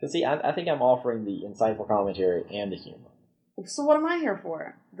Because see, I think I'm offering the insightful commentary and the humor. So what am I here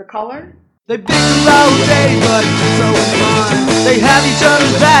for? The color? They bicker all day, but so fun. They have each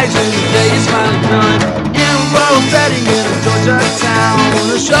other's bags and the day is finally done. In a rural setting in a Georgia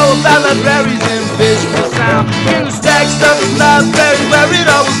town, a show about libraries and visual sound. In the stack stuff is library where it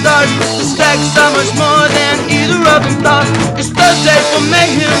always starts. The stack's so much more than either of them thought. It's Thursday for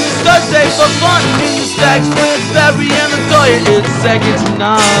mayhem, it's Thursday for fun. In the stacks with Barry and Latoya, it's second to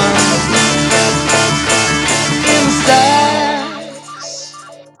none. In the stacks.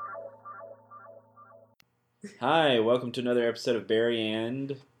 Hi, welcome to another episode of Barry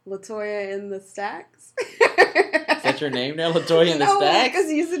and... Latoya in the Stacks? Is that your name now, Latoya in the Stacks? No,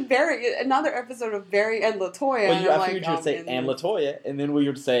 because you said Barry, another episode of Barry and Latoya. Well, I figured you would say and Latoya, and then we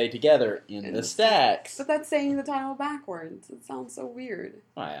would say together, in the Stacks. But that's saying the title backwards. It sounds so weird.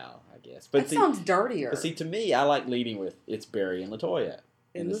 Well, I guess. But it sounds dirtier. But see, to me, I like leading with, it's Barry and Latoya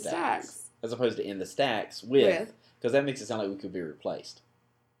in the Stacks. As opposed to in the Stacks with. Because that makes it sound like we could be replaced.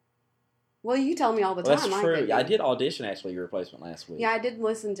 Well, you tell me all the time. That's true. I did audition, actually, your replacement last week. Yeah, I did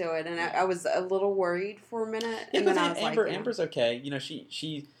listen to it, and I was a little worried for a minute. Yeah, and then I was Amber's okay. You know,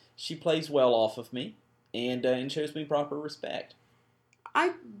 she plays well off of me, and shows me proper respect.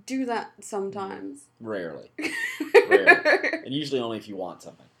 I do that sometimes. Rarely. And usually only if you want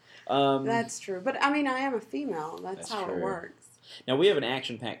something. That's true. But, I mean, I am a female. That's how true. It works. Now, we have an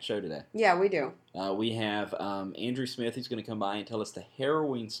action-packed show today. Yeah, we do. We have Andrew Smith, who's going to come by and tell us the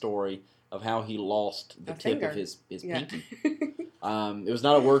harrowing story of how he lost the tip of his pinky. It was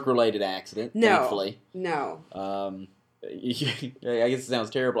not a work-related accident, thankfully. No. I guess it sounds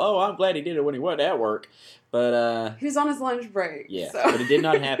terrible. Oh, I'm glad he did it when he wasn't at work. But he was on his lunch break. Yeah, so. But it did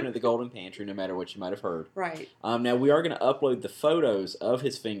not happen at the Golden Pantry, no matter what you might have heard. Right. Now, we are going to upload the photos of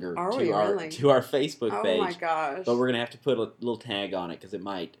his finger to our Facebook page. Oh, my gosh. But we're going to have to put a little tag on it because it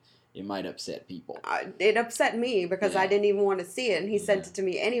might upset people. It upset me because I didn't even want to see it, and he sent it to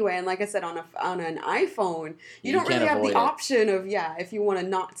me anyway. And like I said, on an iPhone, you don't really have the option of if you want to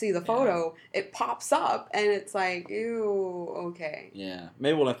not see the photo, it pops up, and it's like, ew, okay. Yeah,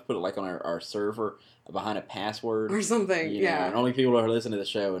 maybe we'll have to put it like on our server behind a password or something. And only people who are listening to the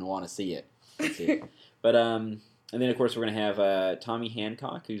show and want to see it. But and then of course we're going to have Tommy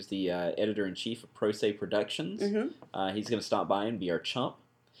Hancock, who's the editor-in-chief of Pro Se Productions. Mm-hmm. He's going to stop by and be our chump.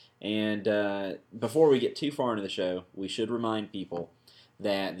 And before we get too far into the show, we should remind people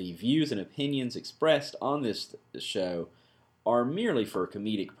that the views and opinions expressed on this show are merely for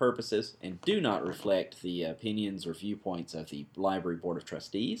comedic purposes and do not reflect the opinions or viewpoints of the Library Board of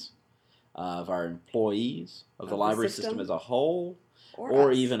Trustees, of our employees, of the library system as a whole,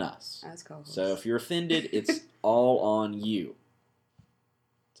 or even us. As co-hosts. So if you're offended, it's all on you.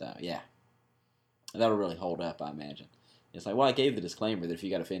 So, yeah. That'll really hold up, I imagine. It's like, well, I gave the disclaimer that if you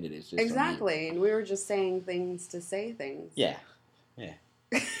got offended, it's just exactly, and we were just saying things to say things. Yeah.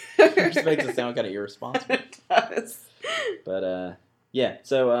 It just makes it sound kind of irresponsible. It does. But, yeah,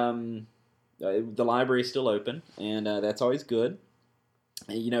 so the library is still open, and that's always good.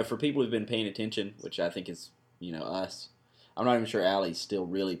 And, for people who've been paying attention, which I think is, us, I'm not even sure Allie's still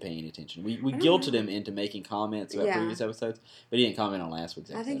really paying attention. We guilted him into making comments about previous episodes, but he didn't comment on last week's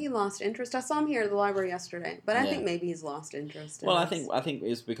episode. I think he lost interest. I saw him here at the library yesterday, but I think maybe he's lost interest. Well, I think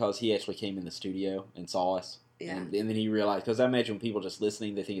it's because he actually came in the studio and saw us. Yeah. And then he realized, because I imagine when people just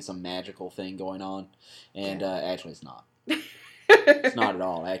listening, they think it's some magical thing going on, and actually it's not. It's not at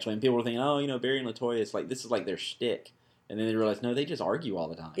all, actually. And people are thinking, oh, Barry and Latoya, this is like their shtick. And then they realize, no, they just argue all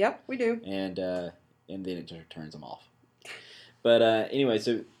the time. Yep, we do. And then it just turns them off. But anyway,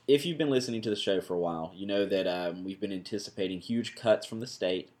 so if you've been listening to the show for a while, you know that we've been anticipating huge cuts from the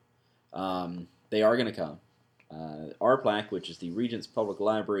state. They are going to come. RPLAC, which is the Regents Public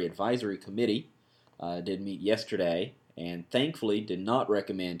Library Advisory Committee, did meet yesterday and thankfully did not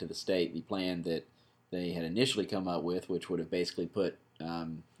recommend to the state the plan that they had initially come up with, which would have basically put...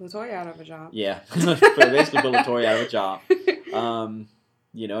 Latoya out of a job. Yeah, basically put Latoya out of a job.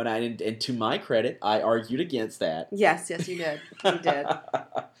 And to my credit, I argued against that. Yes, you did. You did.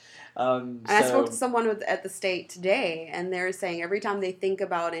 And I spoke to someone at the state today, and they're saying every time they think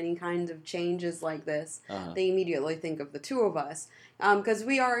about any kind of changes like this, they immediately think of the two of us. Because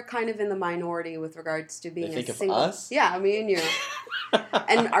we are kind of in the minority with regards to being they think a single... of us? Yeah, me and you.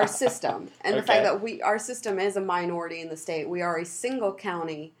 And our system. And the fact that our system is a minority in the state. We are a single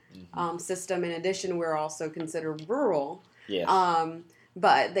county system. In addition, we're also considered rural. Yes.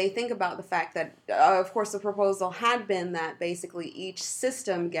 But they think about the fact that, of course, the proposal had been that basically each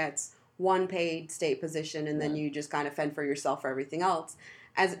system gets one paid state position and then you just kind of fend for yourself for everything else.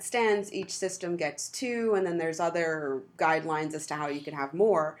 as it stands, each system gets 2, and then there's other guidelines as to how you could have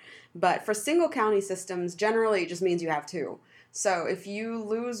more. But for single county systems, generally it just means you have 2. So if you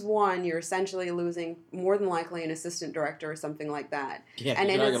lose one, you're essentially losing more than likely an assistant director or something like that. Yeah, and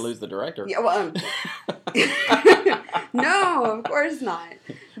you're not going to lose the director. Yeah, well, no, of course not.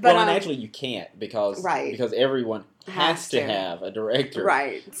 But, and actually you can't because everyone has to have a director.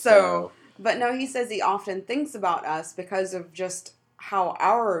 Right. So, but no, he says he often thinks about us because of just how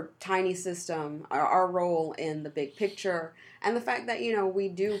our tiny system, our role in the big picture, and the fact that, we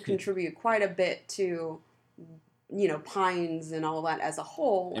do contribute quite a bit to Pines and all that as a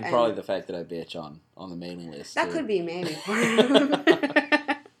whole. And probably the fact that I bitch on the mailing list. That could be maybe part of it.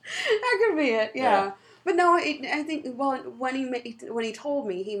 That could be it, yeah. But no, I think, when he told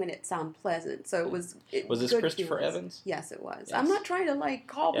me, he made it sound pleasant. So it was this Christopher Evans? Yes, it was. Yes. I'm not trying to,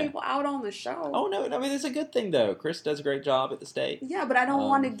 call people out on the show. Oh, no. I mean, it's a good thing, though. Chris does a great job at the state. Yeah, but I don't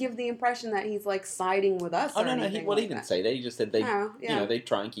want to give the impression that he's, siding with us or anything. He didn't say that. He just said they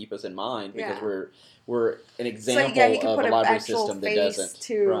try and keep us in mind because we're an example of a library system that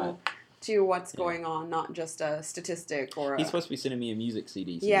doesn't. To what's going on, not just a statistic or He's supposed to be sending me a music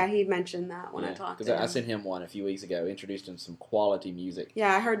CD soon. Yeah, he mentioned that when I talked to him. Because I sent him one a few weeks ago, introduced him to some quality music.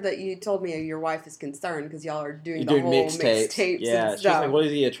 Yeah, I heard that you told me your wife is concerned because y'all are doing the whole mixtapes yeah, and she's stuff. like, well,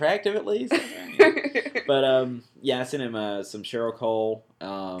 is he attractive at least? But, I sent him some Cheryl Cole.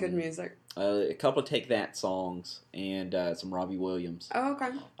 Good music. A couple of Take That songs and some Robbie Williams. Oh, okay.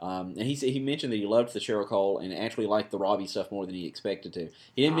 And he mentioned that he loved the Cheryl Cole and actually liked the Robbie stuff more than he expected to.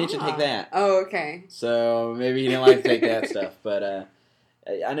 He didn't mention Take That. Oh, okay. So maybe he didn't like Take That stuff. But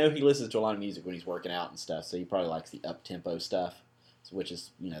I know he listens to a lot of music when he's working out and stuff, so he probably likes the up-tempo stuff, which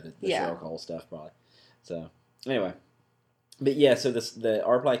is, the Cheryl Cole stuff probably. So, anyway. But yeah, so the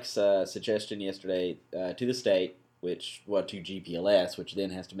RPLAC's suggestion yesterday to the state, to GPLS, which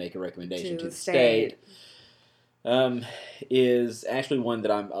then has to make a recommendation to the state, is actually one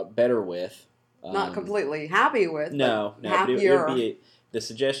that I'm better with. Not completely happy with. No. Happier. The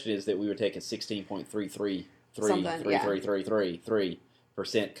suggestion is that we would take a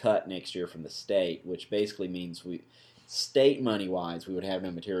 16.33% cut next year from the state, which basically means state money-wise, we would have no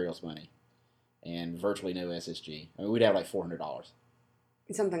materials money and virtually no SSG. I mean, we'd have like $400.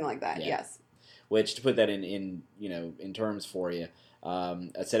 Something like that, yes. Which, to put that in terms for you,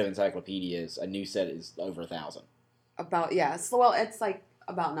 a set of encyclopedias, a new set is over 1,000. Well, it's like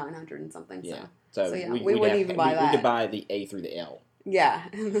about 900 and something. Yeah. So we wouldn't even buy that. We could buy the A through the L. Yeah,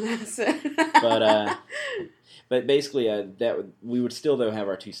 that's it. But basically, we would still though have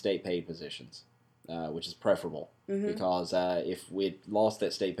our 2 state paid positions, which is preferable because if we had lost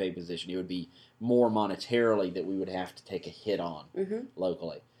that state paid position, it would be more monetarily that we would have to take a hit on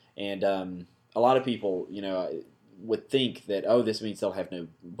locally. And a lot of people, would think that, this means they'll have no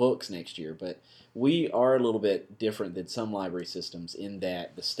books next year. But we are a little bit different than some library systems in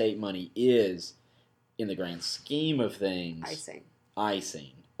that the state money is, in the grand scheme of things,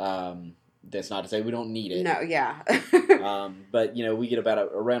 icing. That's not to say we don't need it. No, yeah. But, we get about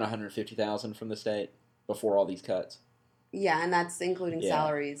around $150,000 from the state before all these cuts. Yeah, and that's including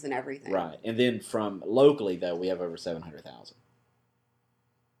salaries and everything. Right. And then from locally, though, we have over $700,000.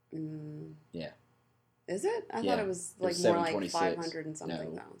 Yeah. Is it? I thought it was more like 500 and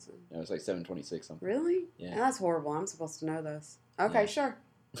something thousand. No, it was like 726 something. Really? Yeah. That's horrible. I'm supposed to know this. Okay, sure.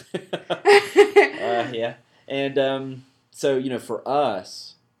 Yeah. And so, for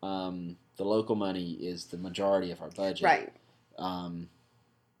us, the local money is the majority of our budget. Right.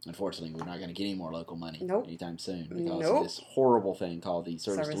 Unfortunately, we're not going to get any more local money anytime soon because of this horrible thing called the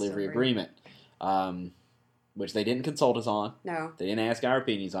Service Delivery Agreement, which they didn't consult us on. No. They didn't ask our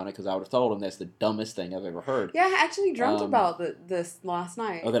opinions on it because I would have told them that's the dumbest thing I've ever heard. Yeah, I actually dreamt about this last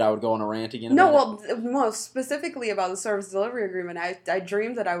night. Oh, that I would go on a rant again about it? No, most specifically about the Service Delivery Agreement. I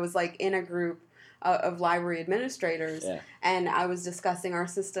dreamed that I was in a group of library administrators, and I was discussing our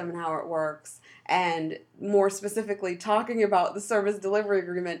system and how it works, and more specifically talking about the Service Delivery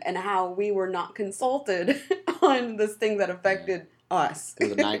Agreement and how we were not consulted on this thing that affected us. It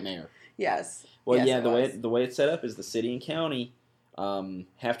was a nightmare. Yes. Well, the way it's set up is the city and county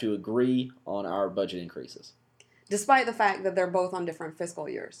have to agree on our budget increases. Despite the fact that they're both on different fiscal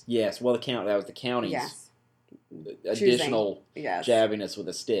years. Yes, well, that was the county's additional jabbing us with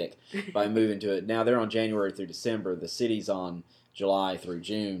a stick by moving to it. Now they're on January through December. The city's on July through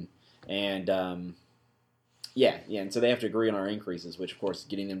June. And, and so they have to agree on our increases, which, of course,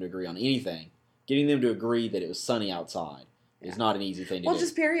 getting them to agree on anything, getting them to agree that it was sunny outside is not an easy thing to do. Well,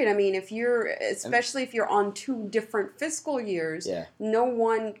 just period. I mean, especially if you're on 2 different fiscal years, no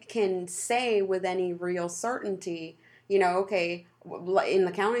one can say with any real certainty, okay, in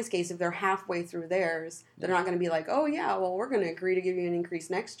the county's case, if they're halfway through theirs, they're not going to be like, oh, yeah, well, we're going to agree to give you an increase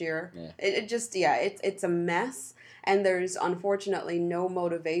next year. Yeah. It's a mess, and there's unfortunately no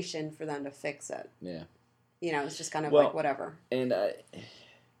motivation for them to fix it. Yeah. It's just kind of like whatever. And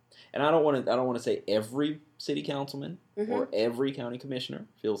I don't want to say every city councilman or every county commissioner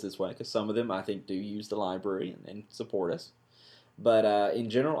feels this way, because some of them I think do use the library and support us. But in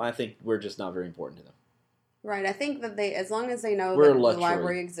general, I think we're just not very important to them. Right. I think that as long as they know that the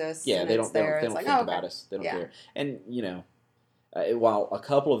library exists, yeah, and they don't think about us. They don't care. And while a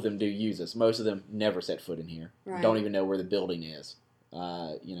couple of them do use us, most of them never set foot in here. Right. Don't even know where the building is.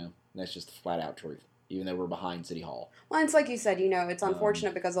 That's just the flat out truth. Even though we're behind City Hall. Well, it's like you said, it's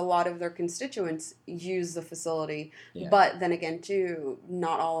unfortunate because a lot of their constituents use the facility. Yeah. But then again, too,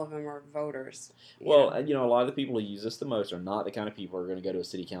 not all of them are voters. Well, a lot of the people who use this the most are not the kind of people who are going to go to a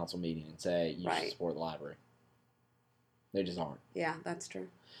city council meeting and say, you should support the library. They just aren't. Yeah, that's true.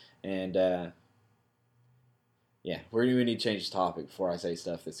 And, we're going to need to change the topic before I say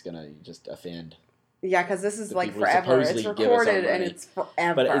stuff that's going to just offend. Yeah, because this is like forever. It's recorded and it's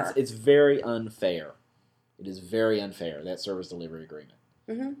forever. But it's very unfair. It is very unfair, that service delivery agreement.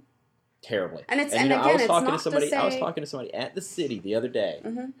 Mm-hmm. Terribly. And I was talking to somebody at the city the other day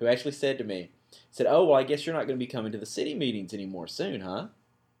who actually said to me, oh, well, I guess you're not going to be coming to the city meetings anymore soon, huh?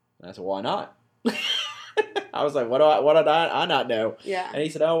 And I said, why not? I was like, what did I not know? Yeah. And he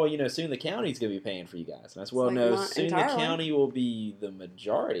said, oh, well, soon the county's going to be paying for you guys. And I said, well, no, soon entirely. The county will be the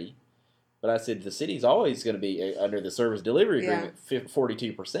majority. But I said, the city's always going to be under the service delivery agreement,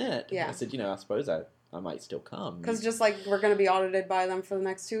 42%. Yeah. I said, I suppose I might still come. Because just like we're going to be audited by them for the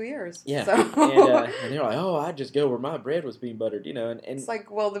next 2 years. Yeah. So. And they're like, oh, I'd just go where my bread was being buttered, and it's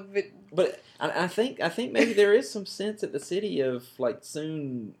like, well, but I think maybe there is some sense at the city of like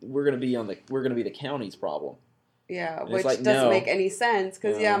soon we're going to be the county's problem. Yeah, which doesn't make any sense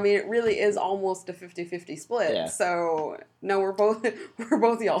because it really is almost a 50-50 split. Yeah. So no, we're both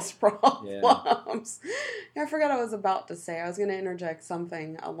y'all's problems. Yeah. I forgot I was about to say. I was going to interject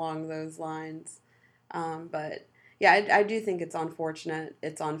something along those lines, but yeah, I do think it's unfortunate.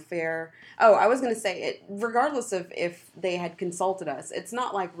 It's unfair. Oh, I was going to say it. Regardless of if they had consulted us, it's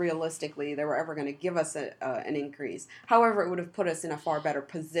not like realistically they were ever going to give us an increase. However, it would have put us in a far better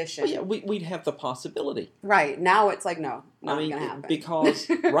position. Well, yeah, we'd have the possibility. Right now, it's like no, not going to happen. Because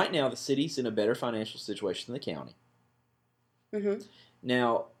right now the city's in a better financial situation than the county. Mm-hmm.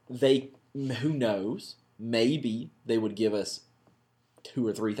 Now who knows? Maybe they would give us $2,000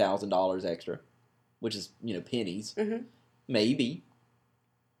 or $3,000 extra. Which is, pennies. Mm-hmm. Maybe.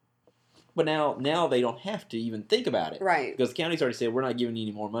 But now they don't have to even think about it. Right. Because the county's already said, we're not giving you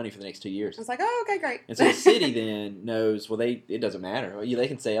any more money for the next 2 years. It's like, oh, okay, great. And so the city then knows, it doesn't matter. Well, they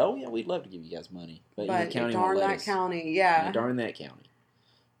can say, oh, yeah, we'd love to give you guys money. But the county won't let us. Darn that county, yeah. Darn that county.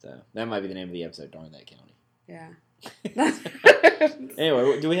 So that might be the name of the episode, Darn That County. Yeah.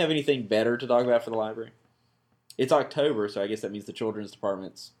 Anyway, do we have anything better to talk about for the library? It's October, so I guess that means the children's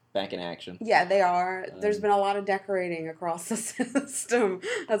department's back in action. Yeah, they are. There's been a lot of decorating across the system.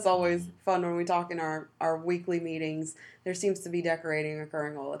 That's always fun when we talk in our weekly meetings. There seems to be decorating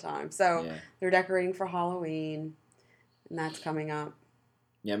occurring all the time. So they're decorating for Halloween, and that's coming up.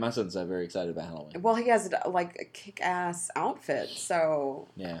 Yeah, my son's very excited about Halloween. Well, he has like a kick-ass outfit, so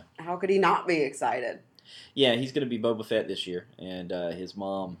how could he not be excited? Yeah, he's going to be Boba Fett this year, and his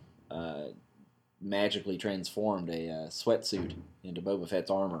mom magically transformed a sweatsuit into Boba Fett's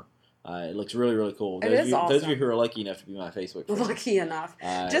armor. It looks really, really cool. Those of you who are lucky enough to be my Facebook friends. Lucky enough.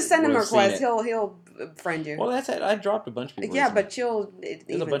 Just send him a request. He'll friend you. Well, that's it. I dropped a bunch of people. Yeah, recently. But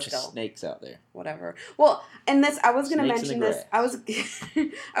there's a bunch of snakes out there. Whatever. Well, and I was going to mention this. I was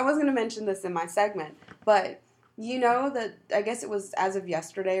going to mention this in my segment, but you know that I guess it was as of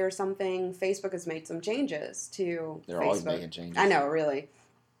yesterday or something. Facebook has made some changes to. They're always making changes. I know, really.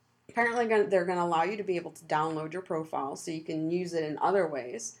 Apparently, they're going to allow you to be able to download your profile so you can use it in other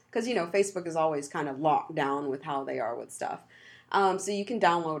ways. Because, Facebook is always kind of locked down with how they are with stuff. So you can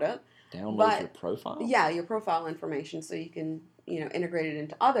download it. Download your profile? Yeah, your profile information so you can, integrate it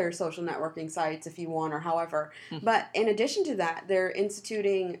into other social networking sites if you want or however. But in addition to that, they're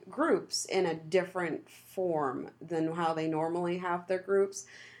instituting groups in a different form than how they normally have their groups.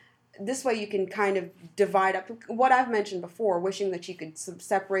 This way you can kind of divide up what I've mentioned before, wishing that you could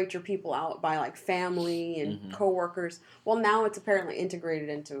separate your people out by like family and coworkers. Well, now it's apparently integrated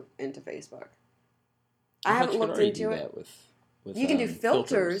into Facebook. I haven't looked into it. with you can do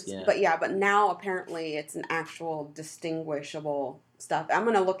filters, yeah. but now apparently it's an actual distinguishable stuff. I'm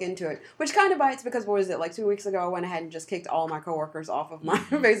going to look into it, which kind of bites because, what was it, like 2 weeks ago I went ahead and just kicked all my coworkers off of my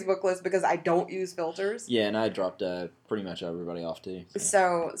Facebook list because I don't use filters. Yeah, and I dropped pretty much everybody off too.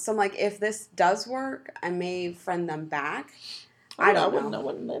 So I'm like, if this does work, I may friend them back. I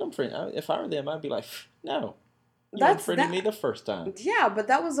wouldn't let them friend. If I were them, I'd be like, no. You unfriended me the first time. Yeah, but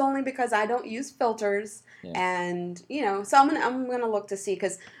that was only because I don't use filters, and so I'm gonna look to see,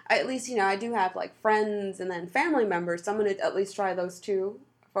 because at least I do have like friends and then family members, so I'm gonna at least try those two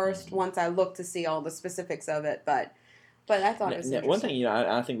first once I look to see all the specifics of it. But I thought it was interesting. One thing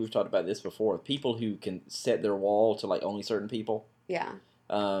I think we've talked about this before. People who can set their wall to like only certain people. Yeah.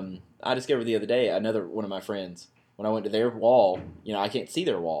 I discovered the other day another one of my friends, when I went to their wall, I can't see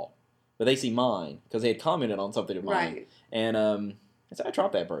their wall. But they see mine because they had commented on something of mine, right. And so I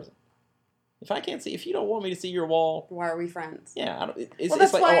dropped that person. If you don't want me to see your wall, why are we friends? Yeah, it's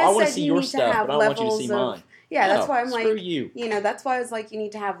like, I want to see your stuff, but I don't want you to see mine. Yeah, that's why I'm like, screw you. That's why it's like you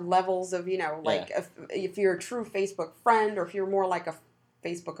need to have levels of, like if you're a true Facebook friend, or if you're more like a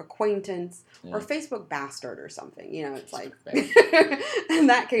Facebook acquaintance or Facebook bastard or something, it's like in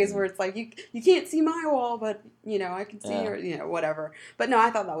that case where it's like you can't see my wall, but I can see your whatever. But no, I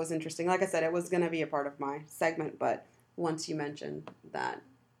thought that was interesting. Like I said, it was going to be a part of my segment, but once you mentioned that,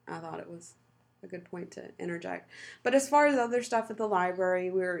 I thought it was a good point to interject. But as far as other stuff at the library,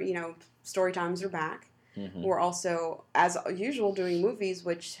 we're story times are back. Mm-hmm. We're also, as usual, doing movies,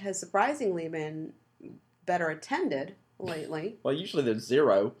 which has surprisingly been better attended lately. Well, usually there's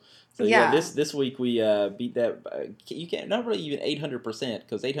 0. So this week we beat that. You can't, not really even 800%,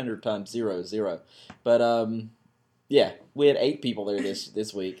 because 800 times 0 is 0. But we had 8 people there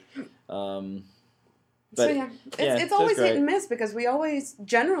this week. But it's always hit and miss, because we always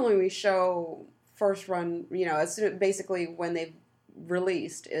we show first run. As soon basically when they've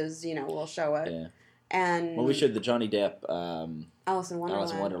released is we'll show it. Yeah. And we showed the Johnny Depp Alice in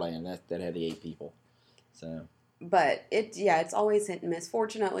Wonderland. That had the 8 people. So. But it's always hit and miss.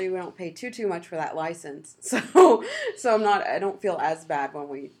 Fortunately, we don't pay too much for that license, so I don't feel as bad when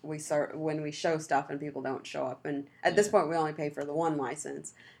we show stuff and people don't show up. And at this point, we only pay for the one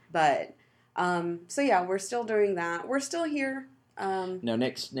license. But we're still doing that. We're still here. No,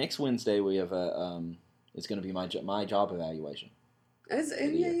 next Wednesday we have it's going to be my job evaluation.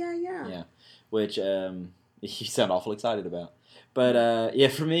 Yeah. Which you sound awful excited about. But,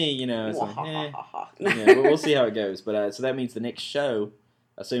 for me, it's like, we'll see how it goes. But, so that means the next show,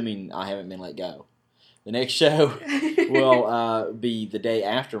 assuming I haven't been let go, the next show will be the day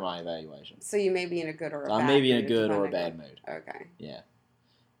after my evaluation. So you may be in a good or a bad mood. I may be in a good or a bad mood. Okay. Yeah.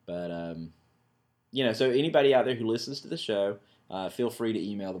 But, so anybody out there who listens to the show, feel free to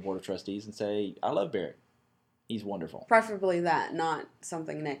email the Board of Trustees and say, I love Barrett. He's wonderful. Preferably that, not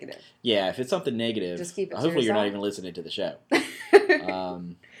something negative. Yeah, if it's something negative, just keep it hopefully to you're not even listening to the show.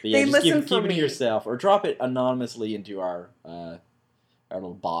 Just keep it to yourself, or drop it anonymously into our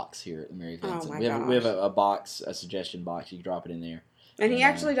little box here at the Mary Vincent. We have a box, a suggestion box. You can drop it in there. And he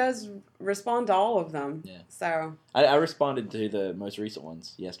actually does respond to all of them. Yeah. So I responded to the most recent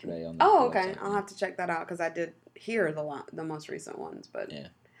ones yesterday on the okay. I'll have to check that out, because I did hear the most recent ones, but yeah.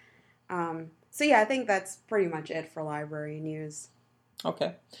 So I think that's pretty much it for library news.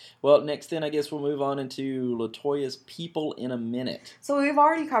 Okay. Well, next then I guess we'll move on into LaToya's People in a Minute. So we've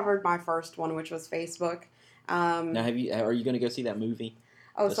already covered my first one, which was Facebook. Now, are you going to go see that movie?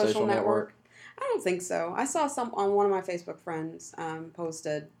 Oh, Social Network? I don't think so. I saw one of my Facebook friends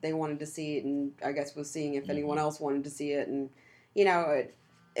posted they wanted to see it, and I guess was seeing if anyone else wanted to see it. And,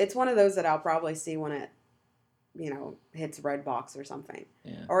 it's one of those that I'll probably see when it, hits Redbox or something.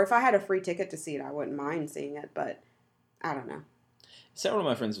 Yeah. Or if I had a free ticket to see it, I wouldn't mind seeing it, but I don't know. Several of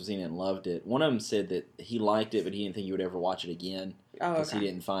my friends have seen it and loved it. One of them said that he liked it, but he didn't think he would ever watch it again because he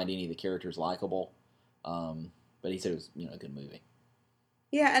didn't find any of the characters likable. But he said it was, a good movie.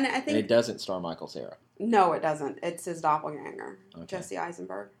 Yeah, and I think... And it doesn't star Michael Cera. No, it doesn't. It's his doppelganger, Jesse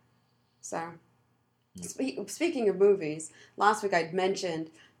Eisenberg. So, speaking of movies, last week I'd mentioned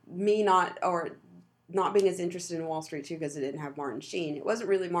me not being as interested in Wall Street 2 because it didn't have Martin Sheen. It wasn't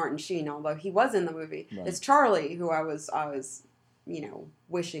really Martin Sheen, although he was in the movie. Right. It's Charlie, who I was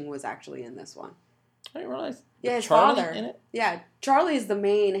wishing was actually in this one. I didn't realize. Yeah, his Charlie father. In it? Yeah, Charlie is the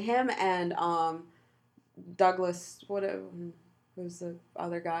main. Him and Douglas, who's the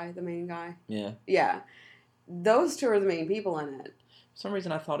other guy, the main guy? Yeah. Yeah. Those two are the main people in it. For some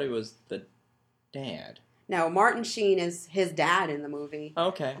reason I thought it was the dad. No, Martin Sheen is his dad in the movie.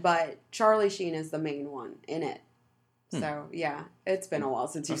 Okay. But Charlie Sheen is the main one in it. So, yeah, it's been a while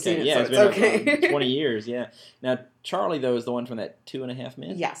since you've seen it, yeah, so it's been 20 years, yeah. Now, Charlie, though, is the one from that 2.5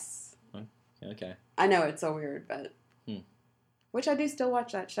 Men? Yes. Okay. I know, it's so weird, but... Which I do still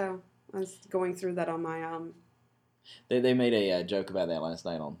watch that show. I was going through that on my... They made a joke about that last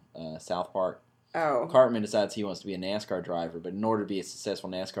night on South Park. Oh. Cartman decides he wants to be a NASCAR driver, but in order to be a successful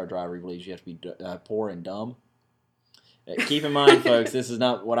NASCAR driver, he believes you have to be poor and dumb. Keep in mind, folks, this is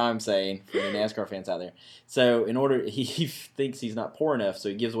not what I'm saying for the NASCAR fans out there. So, in order, he thinks he's not poor enough, so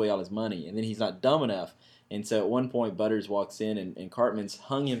he gives away all his money, and then he's not dumb enough. And so, at one point, Butters walks in, and Cartman's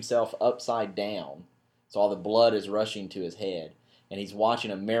hung himself upside down, so all the blood is rushing to his head, and he's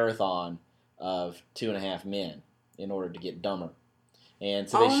watching a marathon of 2.5 Men in order to get dumber. And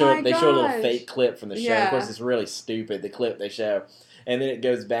so they show a little fake clip from the show. Yeah. Of course, it's really stupid, the clip they show. And then it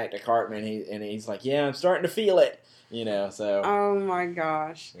goes back to Cartman, and he's like, yeah, I'm starting to feel it. So. Oh my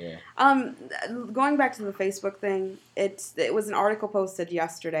gosh. Yeah. Going back to the Facebook thing, it was an article posted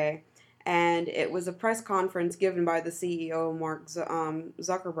yesterday, and it was a press conference given by the CEO, Mark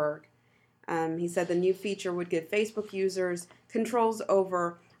Zuckerberg. He said the new feature would give Facebook users controls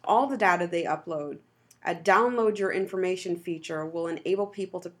over all the data they upload. A download your information feature will enable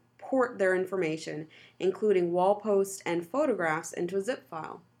people to port their information, including wall posts and photographs, into a zip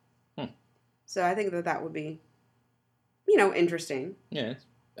file. So I think that would be, interesting. Yeah,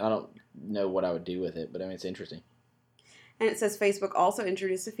 I don't know what I would do with it, but I mean, it's interesting. And it says Facebook also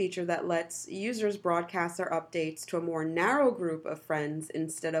introduced a feature that lets users broadcast their updates to a more narrow group of friends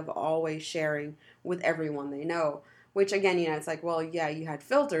instead of always sharing with everyone they know. Which, again, it's like, well, yeah, you had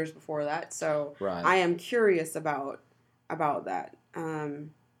filters before that, so right. I am curious about that.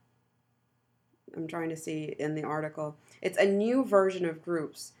 I'm trying to see in the article. It's a new version of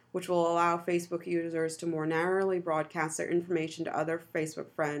groups, which will allow Facebook users to more narrowly broadcast their information to other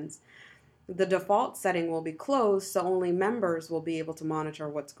Facebook friends. The default setting will be closed, so only members will be able to monitor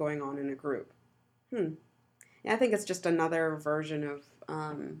what's going on in a group. Yeah, I think it's just another version of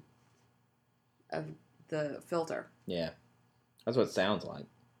the filter. Yeah, that's what it sounds like.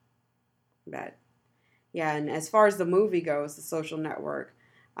 But, yeah, and as far as the movie goes, The Social Network,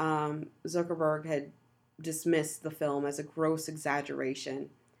 Zuckerberg had dismissed the film as a gross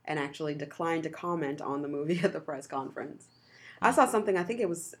exaggeration and actually declined to comment on the movie at the press conference. I saw something, I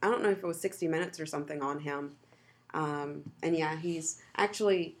don't know if it was 60 Minutes or something on him. And yeah, he's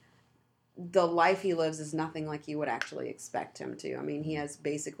actually, the life he lives is nothing like you would actually expect him to. I mean, he has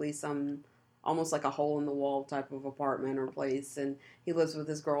basically almost like a hole-in-the-wall type of apartment or place, and he lives with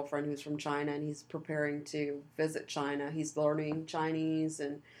his girlfriend who's from China, and he's preparing to visit China. He's learning Chinese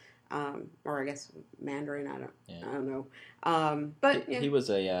and, or I guess Mandarin, I don't know. But yeah. He was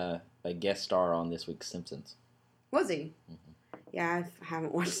a guest star on this week's Simpsons. Was he? Mm-hmm. Yeah, I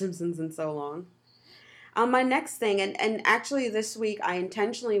haven't watched Simpsons in so long. My next thing, and actually this week I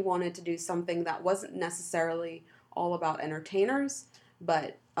intentionally wanted to do something that wasn't necessarily all about entertainers,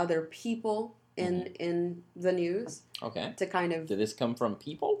 but other people in the news. Okay. To kind of... Did this come from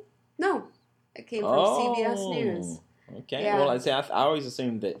People? No. It came from CBS News. Okay. Yeah. Well, I always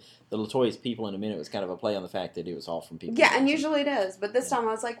assumed that the Latoya's People in a Minute was kind of a play on the fact that it was all from People. Yeah, and usually it is. But this time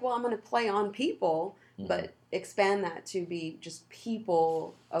I was like, well, I'm going to play on people, but expand that to be just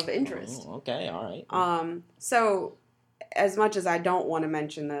people of interest. Oh, okay, all right. So, as much as I don't want to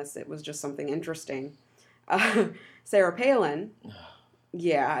mention this, it was just something interesting. Sarah Palin...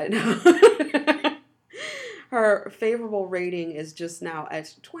 Yeah, I know. Her favorable rating is just now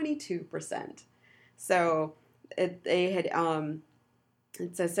at 22%. So it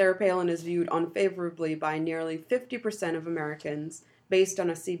says Sarah Palin is viewed unfavorably by nearly 50% of Americans based on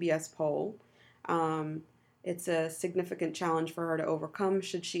a CBS poll. It's a significant challenge for her to overcome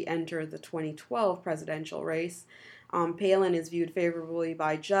should she enter the 2012 presidential race. Palin is viewed favorably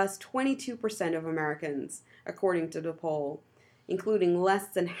by just 22% of Americans, according to the poll, including less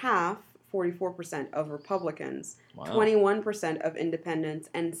than half, 44% of Republicans, 21% of independents,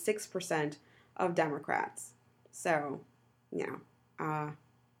 and 6% of Democrats. So,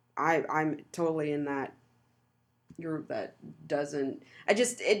 I'm totally in that group that doesn't...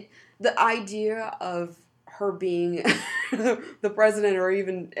 the idea of her being the president or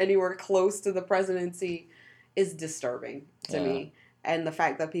even anywhere close to the presidency is disturbing to me. And the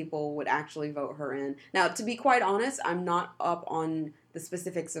fact that people would actually vote her in. Now, to be quite honest, I'm not up on the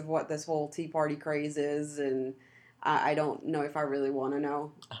specifics of what this whole Tea Party craze is, and I don't know if I really want to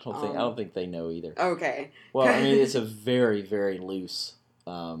know. I don't think they know either. Okay. Well, I mean, it's a very, very loose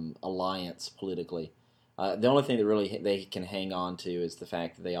alliance politically. The only thing that really they can hang on to is the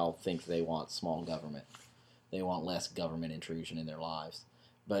fact that they all think they want small government. They want less government intrusion in their lives.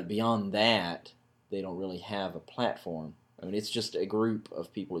 But beyond that, they don't really have a platform. I mean, it's just a group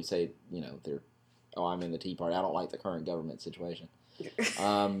of people who say, I'm in the Tea Party. I don't like the current government situation.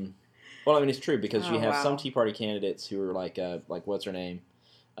 Well, I mean, it's true because you have some Tea Party candidates who are like what's her name,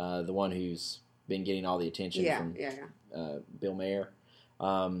 the one who's been getting all the attention from Bill Maher.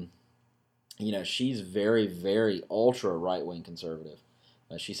 She's very, very ultra right-wing conservative.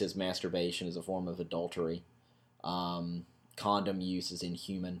 She says masturbation is a form of adultery. Condom use is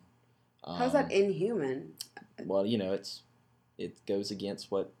inhuman. How's that inhuman? Well, it goes against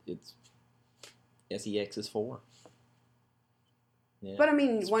what sex is for. Yeah. But I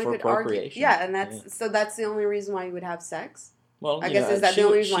mean, one could argue, and that's the only reason why you would have sex. Well, I guess is that the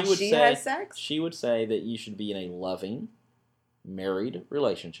only reason why she has sex? She would say that you should be in a loving, married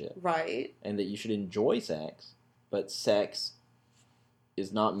relationship, right? And that you should enjoy sex, but sex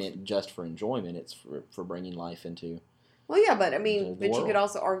is not meant just for enjoyment; it's for bringing life into. Well, yeah, but I mean, but you could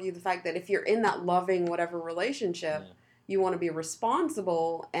also argue the fact that if you're in that loving whatever relationship, you want to be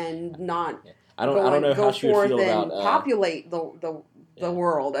responsible and not. Yeah. I don't know how she would feel about populate the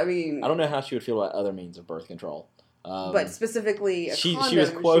world. I mean, I don't know how she would feel about other means of birth control. But specifically, she was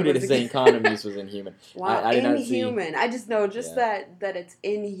quoted as saying condom use was inhuman. Wow, I inhuman. I just know that it's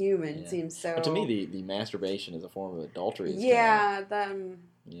inhuman seems so. But to me, the masturbation is a form of adultery. Yeah,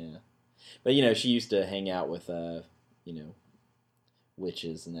 Yeah, but she used to hang out with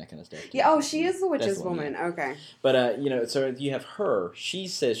witches and that kind of stuff. Yeah. Oh, she is the witch's woman. Yeah. Okay. But so you have her. She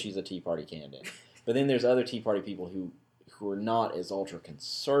says she's a Tea Party candidate, but then there's other Tea Party people who are not as ultra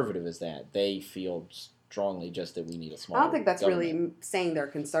conservative as that. They feel strongly just that we need a small. I don't think that's really saying they're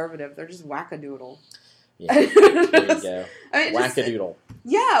conservative. They're just wackadoodle. Yeah. There you go. I mean, wackadoodle.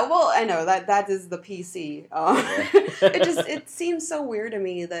 Yeah. Well, I know that is the PC. It seems so weird to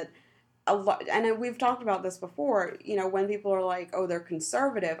me that. A lot, and we've talked about this before. When people are like, "Oh, they're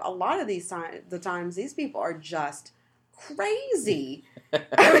conservative," a lot of the times these people are just crazy.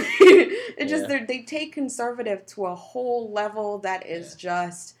 I mean, they take conservative to a whole level that is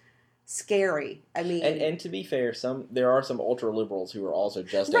just scary. I mean, and to be fair, there are some ultra liberals who are also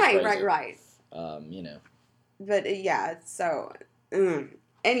just as crazy. Right. But yeah, so.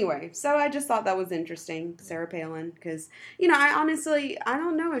 Anyway, so I just thought that was interesting, Sarah Palin, because, I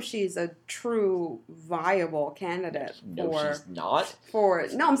don't know if she's a true viable candidate. No, she's not.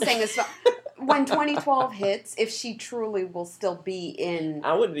 No, I'm saying it's when 2012 hits, if she truly will still be in.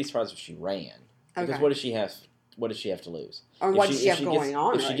 I wouldn't be surprised if she ran. Because what does she have? What does she have to lose? Or what does she have going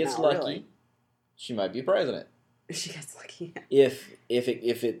on? If she gets lucky, she might be president. If she gets lucky. If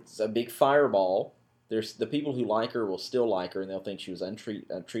it's a big fireball. There's the people who like her will still like her, and they'll think she was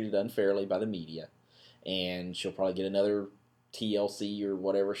treated unfairly by the media, and she'll probably get another TLC or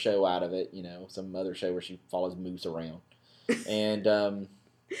whatever show out of it, some other show where she follows Moose around, and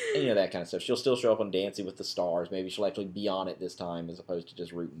that kind of stuff. She'll still show up on Dancing with the Stars. Maybe she'll actually be on it this time as opposed to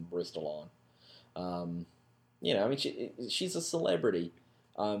just rooting Bristol on. I mean, she's a celebrity,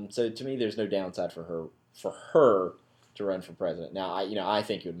 so to me, there's no downside for her to run for president. Now, I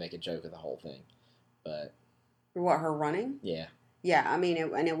think it would make a joke of the whole thing. But what, her running? Yeah. Yeah, I mean,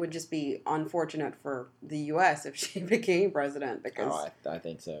 it would just be unfortunate for the U.S. if she became president because. Oh, I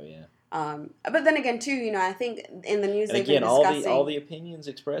think so. Yeah. But then again, too, I think in the news and they've been discussing all the opinions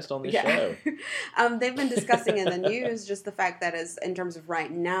expressed on this show. They've been discussing in the news just the fact that in terms of right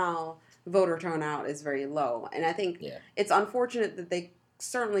now, voter turnout is very low, and I think it's unfortunate that they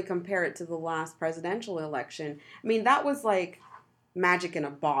certainly compare it to the last presidential election. I mean, that was like. Magic in a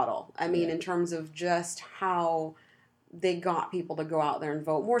bottle. I mean, in terms of just how they got people to go out there and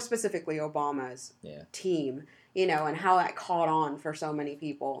vote, more specifically Obama's team, and how that caught on for so many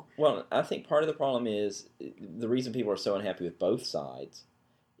people. Well, I think part of the problem is the reason people are so unhappy with both sides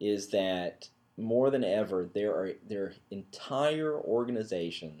is that more than ever there are entire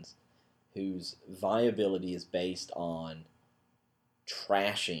organizations whose viability is based on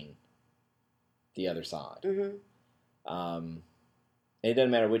trashing the other side. Mm-hmm. It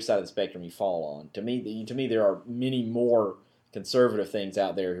doesn't matter which side of the spectrum you fall on. To me, there are many more conservative things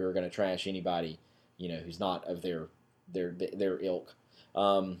out there who are going to trash anybody, who's not of their ilk.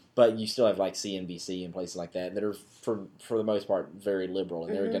 But you still have like CNBC and places like that are for the most part very liberal,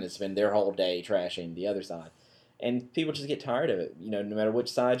 and they're going to spend their whole day trashing the other side. And people just get tired of it. No matter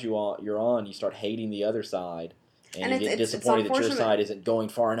which side you're on, you start hating the other side. And you get disappointed that your side isn't going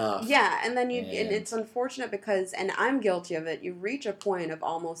far enough. Yeah, and then and it's unfortunate because, and I'm guilty of it, you reach a point of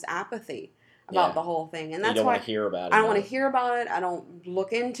almost apathy about the whole thing. And that's you don't why want to hear about it. I don't want to hear about it. I don't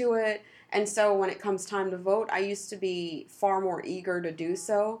look into it. And so when it comes time to vote, I used to be far more eager to do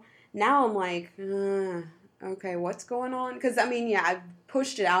so. Now I'm like, okay, what's going on? Because, I mean, I've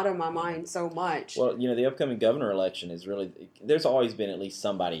pushed it out of my mind so much. Well, the upcoming governor election is really... There's always been at least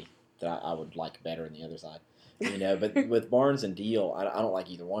somebody that I would like better than the other side. But with Barnes and Deal, I don't like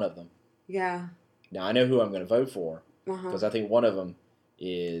either one of them. Yeah. Now, I know who I'm going to vote for, because I think one of them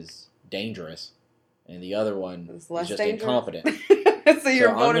is dangerous, and the other one is just dangerous? Incompetent. So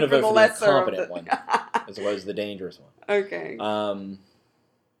you're voting for the lesser incompetent one, as opposed to the dangerous one. Okay. But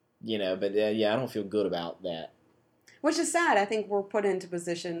I don't feel good about that. Which is sad. I think we're put into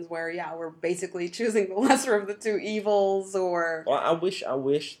positions where, we're basically choosing the lesser of the two evils, or... Well, I wish,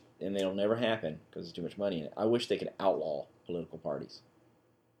 and it'll never happen because there's too much money in it, I wish they could outlaw political parties.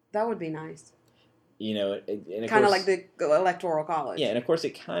 That would be nice. Kind of like the Electoral College. Yeah, and of course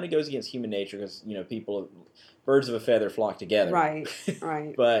it kind of goes against human nature because, birds of a feather flock together. Right.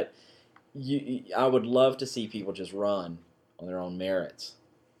 But I would love to see people just run on their own merits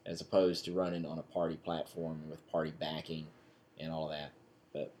as opposed to running on a party platform with party backing and all of that.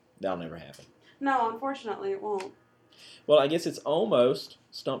 But that'll never happen. No, unfortunately it won't. Well, I guess it's almost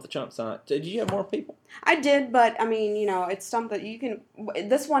Stump the Chump sign. Did you have more people? I did, but I mean, it's Stump that you can...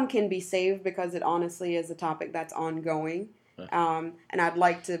 This one can be saved because it honestly is a topic that's ongoing. And I'd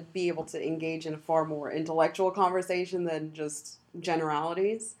like to be able to engage in a far more intellectual conversation than just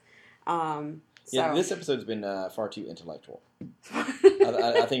generalities. This episode's been far too intellectual.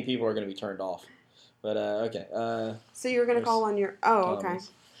 I think people are going to be turned off. But, okay. So you're going to call on your... Oh, okay.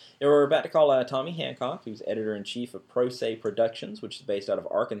 Yeah, we're about to call Tommy Hancock, who's editor-in-chief of Pro Se Productions, which is based out of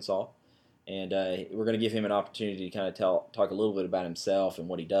Arkansas. And we're going to give him an opportunity to kind of talk a little bit about himself and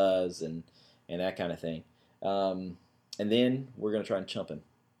what he does and that kind of thing. And then we're going to try and chump him.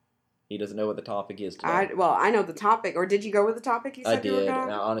 He doesn't know what the topic is today. I know the topic. Or did you go with the topic you said I did. You were going?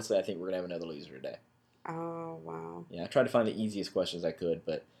 Now, honestly, I think we're going to have another loser today. Oh, wow. Yeah, I tried to find the easiest questions I could,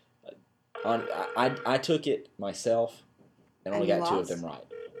 but I took it myself and only got 2 of them right.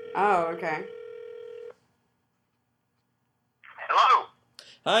 Oh, okay. Hello.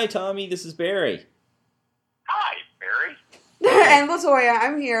 Hi, Tommy. This is Barry. Hi, Barry. And Latoya,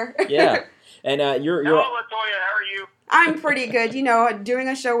 I'm here. Yeah. And you're... Hello, Latoya. How are you? I'm pretty good. Doing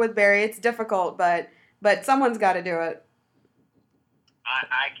a show with Barry, it's difficult, but someone's got to do it.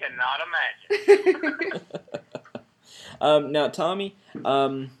 I cannot imagine. Now, Tommy,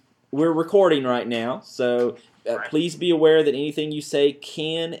 we're recording right now, so please be aware that anything you say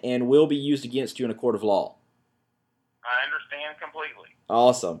can and will be used against you in a court of law. I understand completely.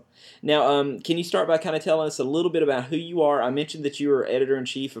 Awesome. Now, can you start by kind of telling us a little bit about who you are? I mentioned that you are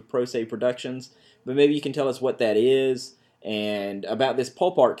editor-in-chief of Pro Se Productions, but maybe you can tell us what that is and about this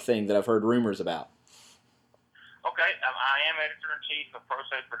Pulp Arc thing that I've heard rumors about. Okay, I am editor-in-chief of Pro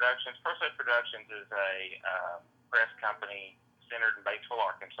Se Productions. Pro Se Productions is a press company centered in Batesville,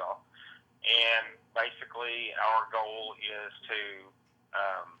 Arkansas. And basically, our goal is to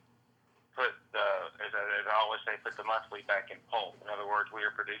put as I always say, put the monthly back in pulp. In other words, we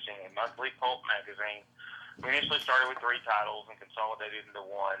are producing a monthly pulp magazine. We initially started with 3 titles and consolidated into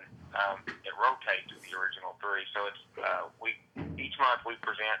one. It rotates the original 3. So it's each month we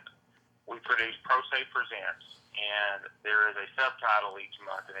produce Pro Se Presents, and there is a subtitle each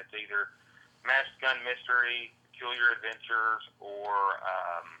month, and it's either Masked Gun Mystery, Peculiar Adventures, or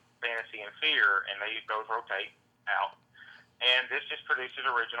Fantasy and Fear, and those rotate out. And this just produces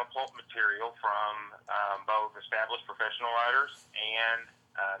original pulp material from both established professional writers and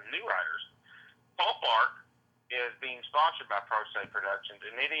new writers. Pulp Arc is being sponsored by Pro Se Productions,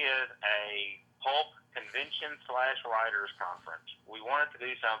 and it is a pulp convention/writers conference. We wanted to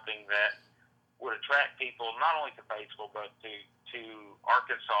do something that would attract people not only to Batesville, but to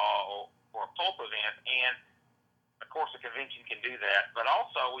Arkansas for a pulp event. And of course, a convention can do that, but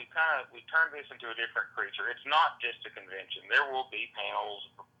also we turned this into a different creature. It's not just a convention. There will be panels,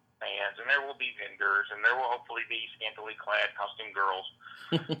 fans, and there will be vendors, and there will hopefully be scantily clad costume girls.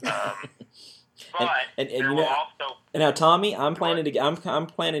 But and there will also. Now, Tommy, I'm planning to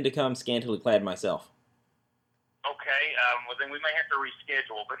come scantily clad myself. Okay, well then we may have to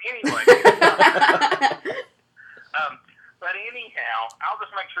reschedule. But anyway. But anyhow, I'll just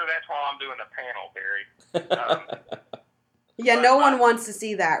make sure that's while I'm doing the panel, Barry. Yeah, no one wants to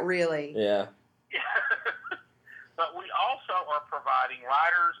see that, really. Yeah. But we also are providing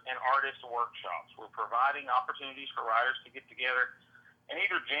writers and artists workshops. We're providing opportunities for writers to get together and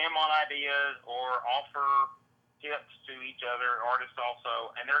either jam on ideas or offer tips to each other, artists also.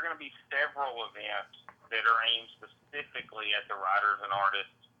 And there are going to be several events that are aimed specifically at the writers and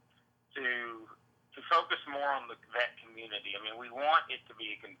artists to focus more on that community. I mean, we want it to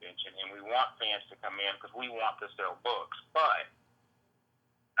be a convention, and we want fans to come in because we want to sell books. But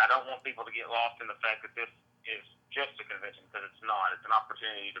I don't want people to get lost in the fact that this is just a convention, because it's not. It's an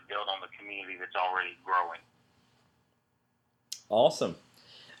opportunity to build on the community that's already growing. Awesome.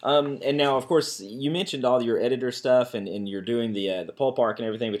 And now, of course, you mentioned all your editor stuff, and you're doing the Pole Park and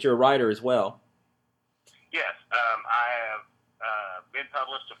everything, but you're a writer as well. Yes, I have been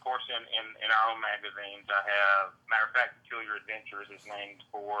published, of course, in our own magazines. I have, matter of fact, Peculiar Adventures is named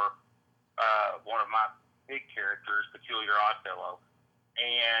for one of my big characters, Peculiar Oddfellow.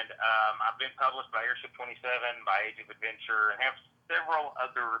 And I've been published by Airship 27, by Age of Adventure, and have several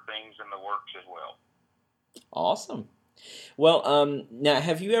other things in the works as well. Awesome. Well, now,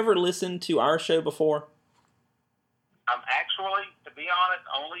 have you ever listened to our show before? Actually, to be honest,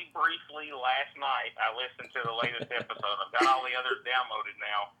 only briefly last night I listened to the latest episode. I've got all the others downloaded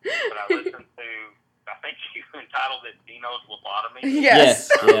now, but I listened to, I think you entitled it Dino's Lobotomy.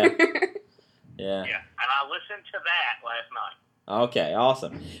 Yes. Yeah. Yeah, and I listened to that last night. Okay,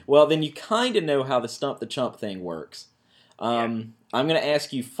 awesome. Well, then you kind of know how the Stump the Chump thing works. I'm going to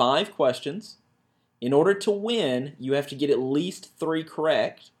ask you 5 questions. In order to win, you have to get at least 3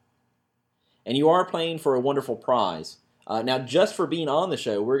 correct. And you are playing for a wonderful prize. Now, just for being on the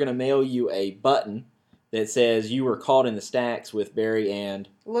show, we're going to mail you a button that says you were caught in the stacks with Barry and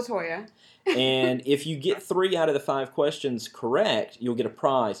Latoya. And if you get 3 out of the 5 questions correct, you'll get a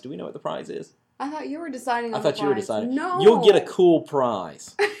prize. Do we know what the prize is? I thought you were deciding on I thought you were deciding. No. You'll get a cool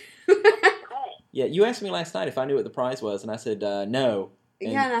prize. Cool. Yeah, you asked me last night if I knew what the prize was, and I said no.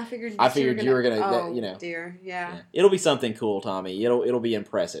 And yeah, and I figured you were gonna. Oh, you know. dear. Yeah. It'll be something cool, Tommy. It'll be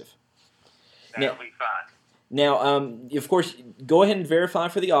impressive. That'll be fine. Now, of course, go ahead and verify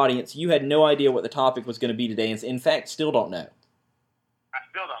for the audience. You had no idea what the topic was going to be today, and in fact, still don't know. I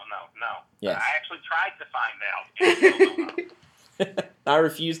still don't know. No. Yes. I actually tried to find out. And still don't know. I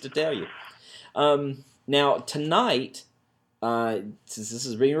refuse to tell you. Now, tonight, since this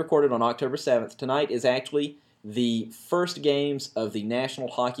is being recorded on October 7th, tonight is actually the first games of the National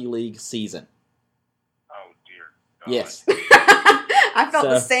Hockey League season. Oh, dear God. Yes. I felt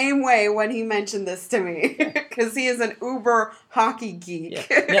the same way when he mentioned this to me, because he is an uber hockey geek.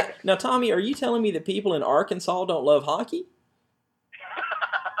 Yeah. Now, Tommy, are you telling me that people in Arkansas don't love hockey?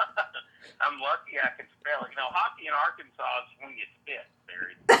 I'm lucky I can spell it. You know, hockey in Arkansas is when you spit,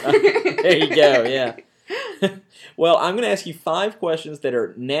 Barry. There you go, yeah. Well, I'm going to ask you 5 questions that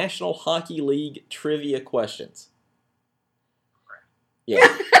are National Hockey League trivia questions. Yeah.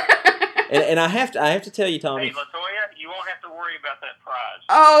 and I have to tell you, Tommy. Hey, Latoya, you won't have to worry about that prize.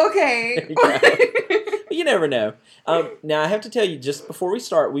 Oh, okay. You never know. Now, I have to tell you, just before we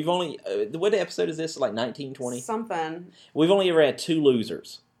start, we've only... what episode is this? Like 19, 20? Something. We've only ever had 2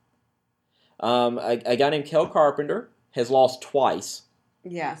 losers. A guy named Kel Carpenter has lost twice.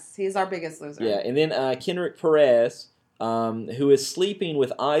 Yes, he's our biggest loser. Yeah, and then Kendrick Perez, who is sleeping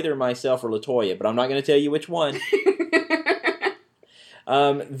with either myself or Latoya, but I'm not going to tell you which one.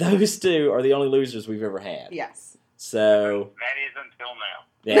 Those 2 are the only losers we've ever had. Yes. So that is until now.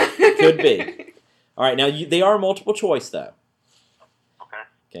 Yeah, could be. All right, now they are multiple choice, though.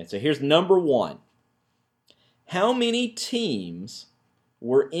 Okay, so here's number 1. How many teams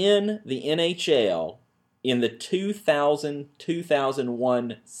were in the NHL in the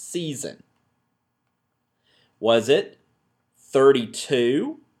 2000-2001 season? Was it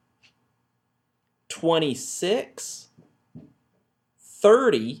 32, 26,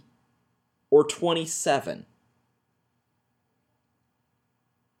 30, or 27?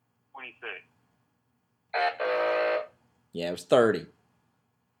 26. Yeah, it was 30. Did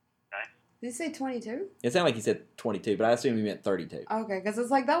you say 22? It sounded like he said 22, but I assume he meant 32. Okay, because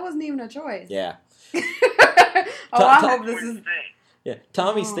it's like, that wasn't even a choice. Yeah. I hope this is... Yeah,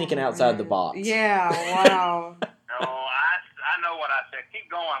 Tommy's thinking outside the box. Yeah, wow. No, I know what I said.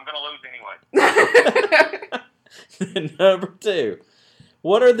 Keep going. I'm going to lose anyway. Number 2.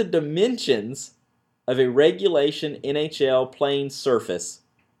 What are the dimensions of a regulation NHL playing surface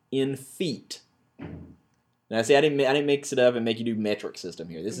in feet? Now, see, I didn't mix it up and make you do metric system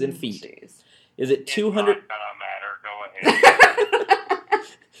here. This is in feet. Jeez. Is it 200? It's not gonna matter. Go ahead.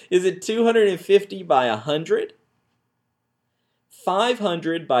 Is it 250 by 100?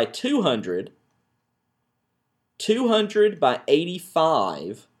 500 by 200? 200 by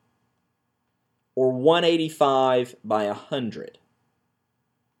 85? Or 185 by 100?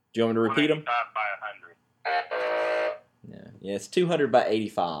 Do you want me to repeat them? 185 by 100. Yeah, it's 200 by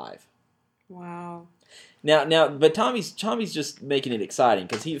 85. Wow. Now, but Tommy's just making it exciting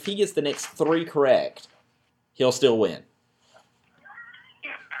because if he gets the next 3 correct, he'll still win.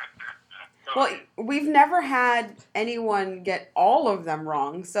 Well, we've never had anyone get all of them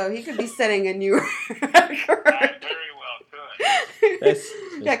wrong, so he could be setting a new record. I very well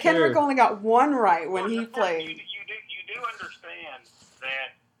could. Yeah, Kendrick only got one right when he played. You do understand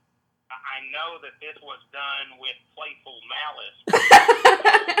that I know that this was done with playful malice.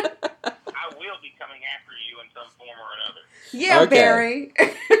 I will be coming after you in some form or another. Yeah, okay. Barry.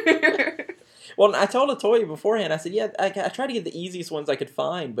 Well, I told Latoya beforehand, I said, yeah, I tried to get the easiest ones I could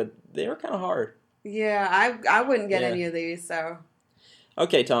find, but they were kind of hard. Yeah, I wouldn't get any of these, so.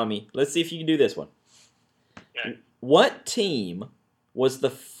 Okay, Tommy, let's see if you can do this one. Okay. What team was the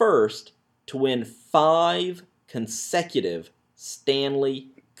first to win 5 consecutive Stanley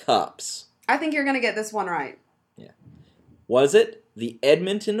Cups? I think you're going to get this one right. Yeah. Was it the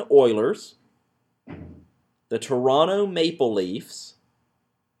Edmonton Oilers, the Toronto Maple Leafs,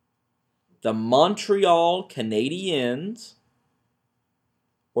 the Montreal Canadiens,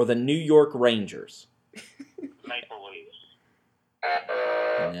 or the New York Rangers? Maple Leafs.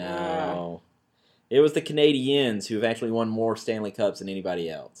 No. It was the Canadiens who have actually won more Stanley Cups than anybody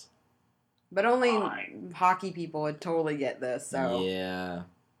else. But only hockey people would totally get this, so. Yeah.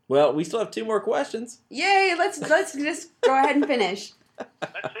 Well, we still have 2 more questions. Yay, let's just go ahead and finish.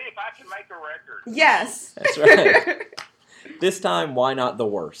 Let's see if I can make a record. Yes. That's right. This time, why not the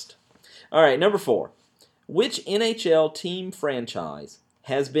worst? All right, number 4. Which NHL team franchise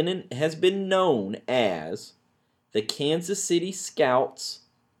has been known as the Kansas City Scouts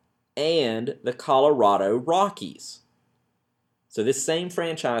and the Colorado Rockies? So this same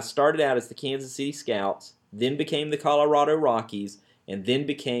franchise started out as the Kansas City Scouts, then became the Colorado Rockies, and then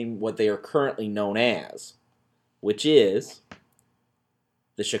became what they are currently known as, which is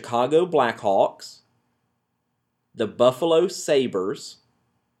the Chicago Blackhawks, the Buffalo Sabres,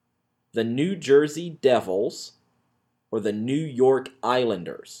 the New Jersey Devils, or the New York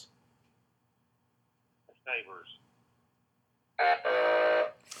Islanders? Sabres.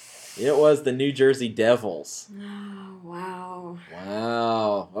 It was the New Jersey Devils. Oh, wow.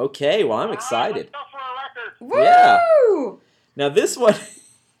 Wow. Okay, well, I'm excited. Let's go for a record. Woo! Yeah. Now, this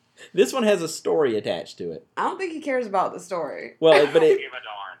one has a story attached to it. I don't think he cares about the story. Well, but Give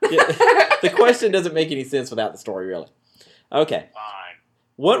a darn. the question doesn't make any sense without the story, really. Okay. Fine.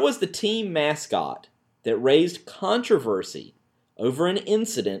 What was the team mascot that raised controversy over an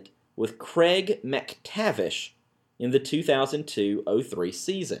incident with Craig MacTavish in the 2002-03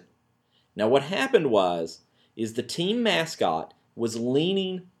 season? Now, what happened is the team mascot was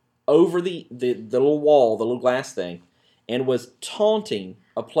leaning over the little wall, the little glass thing, and was taunting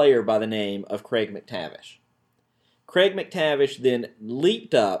a player by the name of Craig MacTavish. Craig MacTavish then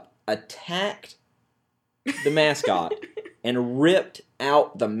leaped up, attacked the mascot, and ripped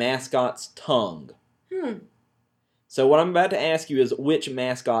out the mascot's tongue. So what I'm about to ask you is, which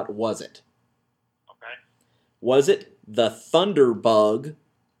mascot was it? Okay. Was it the Thunderbug,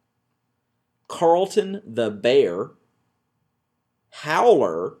 Carlton the Bear,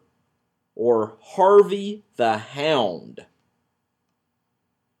 Howler, or Harvey the Hound?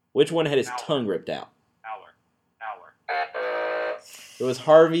 Which one had his tongue ripped out? Howler. It was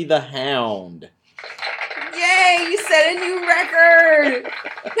Harvey the Hound. Yay, you set a new record!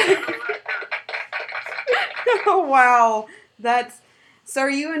 Oh, wow. So are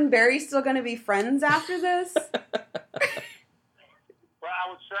you and Barry still going to be friends after this? Well, I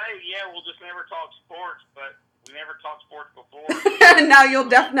would say, yeah, we'll just never talk sports, but we never talked sports before. Now you'll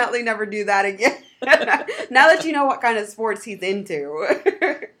definitely never do that again. Now that you know what kind of sports he's into.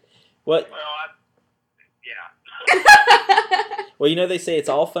 What? Well, yeah. Well, you know they say it's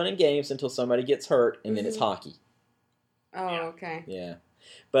all fun and games until somebody gets hurt, and then it's hockey. Oh, okay. Yeah.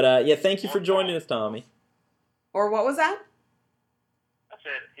 But, yeah, thank you for joining us, Tommy. Or what was that?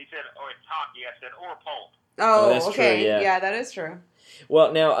 He said, oh, it's hockey. I said, or pulp. Oh, that's okay. true, yeah. Yeah, that is true.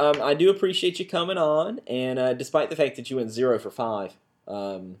 Well, now, I do appreciate you coming on, and despite the fact that you went 0 for 5,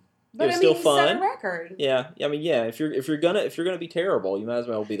 it was still fun. Set a record. Yeah, I mean, yeah. If you're gonna be terrible, you might as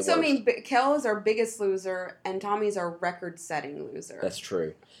well be the worst. So I mean, Kel is our biggest loser, and Tommy's our record-setting loser. That's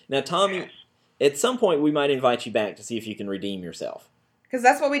true. Now, Tommy, at some point we might invite you back to see if you can redeem yourself. Because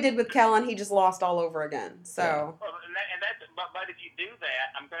that's what we did with Kel, and he just lost all over again. So. Yeah. Well, but if you do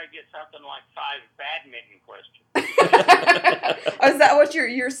that, I'm going to get something like 5 badminton questions. Oh, is that what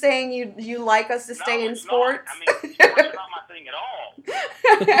you're saying? You like us to stay in sports? Not. I mean, sports are not my thing at all. That's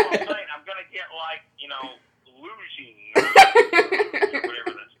what I'm saying. I'm going to get losing,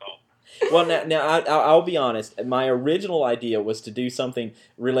 whatever that's called. Well, now I'll be honest. My original idea was to do something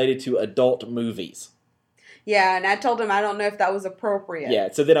related to adult movies. Yeah, and I told him I don't know if that was appropriate. Yeah,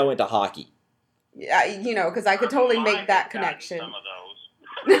 so then I went to hockey. Yeah, because I could totally make that connection. Some of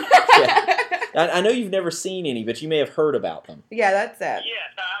those. Yeah. I know you've never seen any, but you may have heard about them. Yeah, that's it. Yes,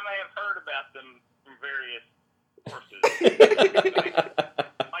 I may have heard about them from various sources.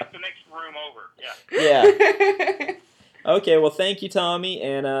 Yeah. Okay, well, thank you, Tommy,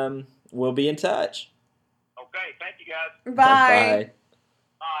 and we'll be in touch. Okay, thank you guys. Bye.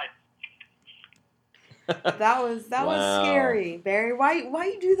 Bye. That was scary, Barry. Why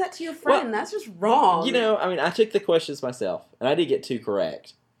you do that to your friend? Well, that's just wrong. You know, I mean, I took the questions myself, and I did get 2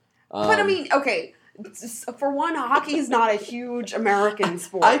 correct. But I mean, okay. For one, hockey is not a huge American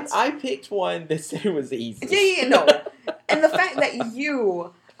sport. I picked one that said it was easy. Yeah, no. And the fact that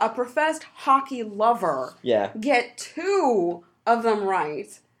you, a professed hockey lover, get 2 of them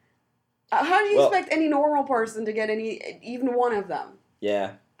right. How do you expect any normal person to get even one of them?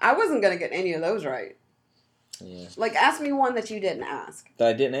 Yeah. I wasn't going to get any of those right. Yeah. Like, ask me one that you didn't ask. That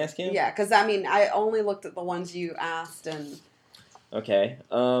I didn't ask him? Yeah, because, I mean, I only looked at the ones you asked and... Okay.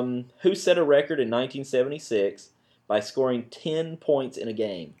 Who set a record in 1976 by scoring 10 points in a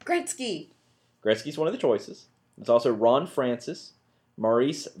game? Gretzky. Gretzky's one of the choices. It's also Ron Francis,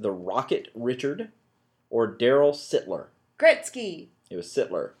 Maurice the Rocket Richard, or Daryl Sittler. Gretzky. It was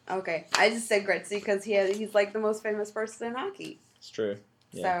Sittler. Okay. I just said Gretzky because he's like the most famous person in hockey. It's true.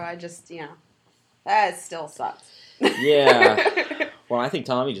 Yeah. So I just, that still sucks. Yeah. Well, I think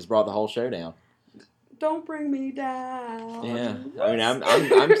Tommy just brought the whole show down. Don't bring me down. Yeah. I mean,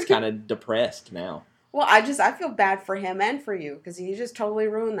 I'm just kind of depressed now. Well, I feel bad for him and for you because he just totally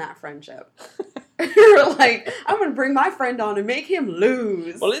ruined that friendship. You're like, I'm going to bring my friend on and make him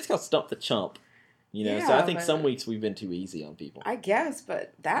lose. Well, it's called Stump the Chump. So I think some weeks we've been too easy on people. I guess,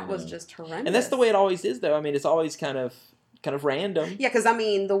 but that was just horrendous. And that's the way it always is, though. I mean, it's always kind of random. Yeah, because, I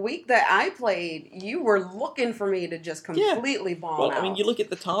mean, the week that I played, you were looking for me to just completely bomb out. Well, I mean, you look at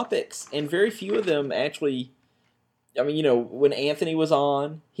the topics, and very few of them actually... I mean, when Anthony was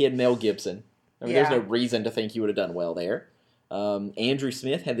on, he had Mel Gibson. I mean, there's no reason to think he would have done well there. Andrew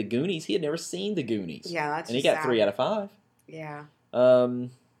Smith had the Goonies. He had never seen the Goonies. Yeah, that's And he got sad. 3 out of 5. Yeah. I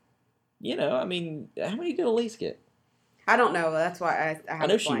mean, how many did Elise get? I don't know. That's why I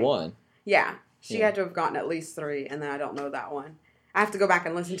know she won. Yeah. She had to have gotten at least 3, and then I don't know that one. I have to go back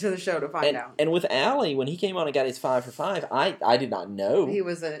and listen to the show to find out. And with Allie, when he came on and got his 5 for 5, I did not know he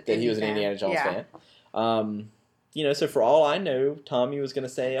was an Indiana Jones fan. So for all I know, Tommy was going to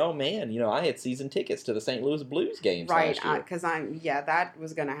say, "Oh man, I had season tickets to the St. Louis Blues games last year." Right, because that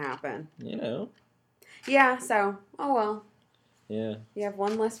was going to happen. Yeah. So oh well. Yeah. You have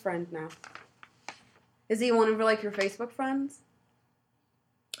one less friend now. Is he one of your Facebook friends?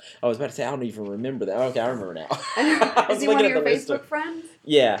 I was about to say, I don't even remember that. Okay, I remember now. Is he one of your Facebook friends?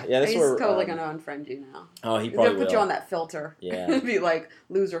 Yeah. That's He's where totally going to unfund you now. Oh, he He's probably going to put you on that filter. Yeah. Be like,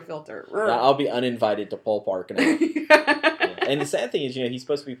 loser filter. I'll be uninvited to Pole Park now. Yeah. And the sad thing is, he's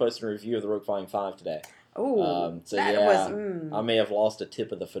supposed to be posting a review of the Rogue Flying 5 today. Oh, I may have lost a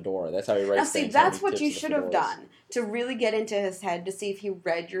tip of the fedora. That's how he rates things. Now, see, that's what you should have done to really get into his head to see if he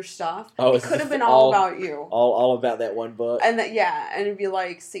read your stuff. Oh, it could have been all about you, all about that one book, and and it'd be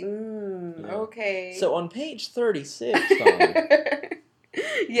like, okay. So on page 36, Tommy.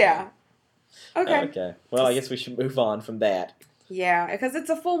 Yeah. Okay. Okay. Well, I guess we should move on from that. Yeah, because it's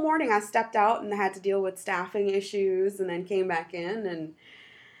a full morning. I stepped out and had to deal with staffing issues, and then came back in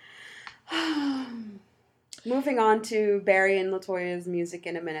and. Moving on to Barry and LaToya's music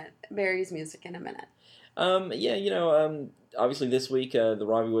in a minute. Barry's music in a minute. Obviously this week the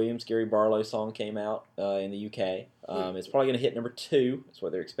Robbie Williams, Gary Barlow song came out in the UK. It's probably going to hit number 2. That's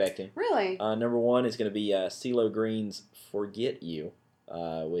what they're expecting. Really? Number 1 is going to be CeeLo Green's "Forget You,"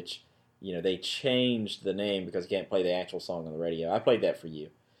 which they changed the name because you can't play the actual song on the radio. I played that for you.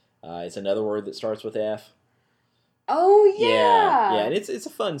 It's another word that starts with F. Oh yeah. Yeah, and it's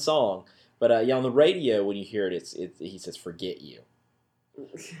a fun song. But on the radio, when you hear it, he says "Forget You."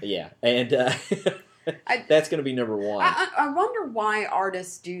 Yeah, and that's going to be number 1. I wonder why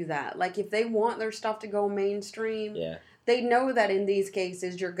artists do that. Like, if they want their stuff to go mainstream, they know that in these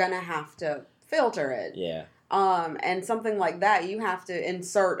cases you're going to have to filter it. Yeah. And something like that, you have to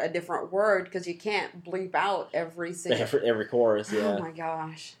insert a different word because you can't bleep out every chorus. Yeah. Oh my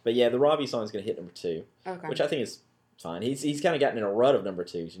gosh. But yeah, the Robbie song is going to hit number 2, which I think is fine. He's kind of gotten in a rut of number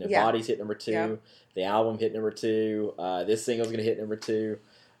 2s. Body's hit number 2. The album hit number 2. This single's going to hit number 2.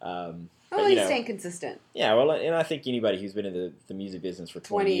 He's staying consistent. Yeah, well, and I think anybody who's been in the music business for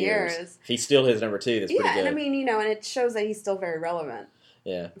 20 years, if he still hits number 2, that's pretty good. Yeah, and I mean, and it shows that he's still very relevant.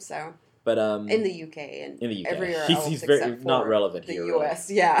 Yeah. So. But in the UK and everywhere else he's very not relevant the here. US,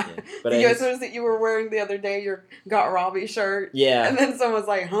 yeah. But the US was that you were wearing the other day your Got Robbie shirt. Yeah. And then someone's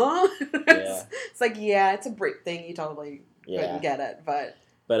like, huh? It's like, it's a Brit thing. You totally couldn't get it, but.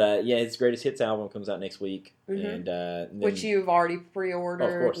 But his greatest hits album comes out next week, and then, which you've already pre-ordered. Oh,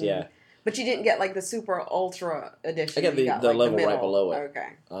 of course, yeah. But you didn't get like the super ultra edition. I got the level right below it.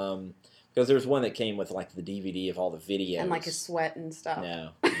 Okay. Because there's one that came with like the DVD of all the videos and like his sweat and stuff. No,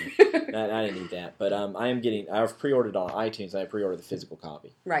 I didn't need that. But I've pre-ordered on iTunes. And I pre-ordered the physical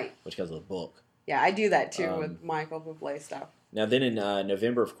copy, right? Which comes with a book. Yeah, I do that too with Michael Bublé stuff. Now then, in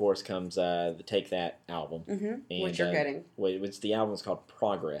November, of course, comes the Take That album, which you're getting. The album's called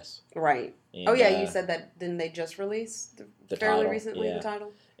Progress. Right. And, you said that. Didn't they just release the fairly title, recently the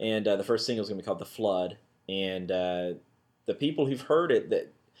title? And the first single is going to be called The Flood. And the people who've heard it,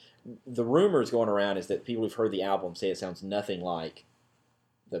 that the rumors going around is that people who've heard the album say it sounds nothing like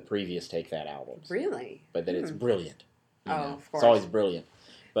the previous Take That albums. Really? But that it's brilliant. Of course. It's always brilliant.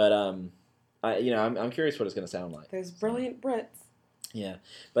 But I'm curious what it's going to sound like. There's brilliant Brits. Yeah,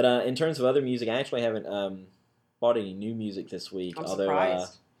 but in terms of other music, I actually haven't bought any new music this week. I'm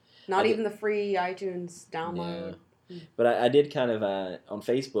surprised. Not even the free iTunes download. No. But I did kind of on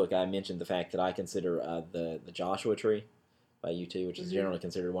Facebook. I mentioned the fact that I consider the Joshua Tree by U2, which is generally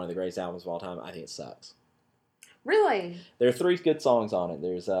considered one of the greatest albums of all time. I think it sucks. Really? There are 3 good songs on it.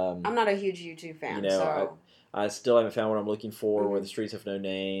 There's I'm not a huge U2 fan, so I still haven't found what I'm looking for. Where the Streets Have No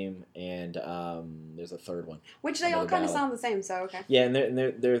Name, and there's a third one, which they all kind of sound the same. So okay. Yeah, and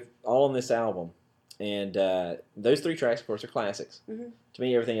they're all on this album, and those 3 tracks, of course, are classics. To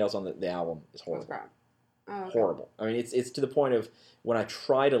me, everything else on the album is horrible. Oh, okay. Horrible. I mean, it's to the point of when I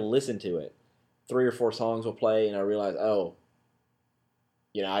try to listen to it, 3 or 4 songs will play, and I realize, I'd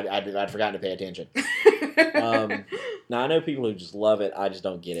forgotten to pay attention. Now, I know people who just love it. I just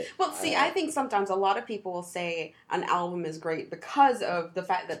don't get it. Well, see, I think sometimes a lot of people will say an album is great because of the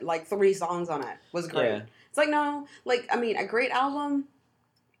fact that, like, 3 songs on it was great. Yeah. It's like, no. Like, I mean, a great album,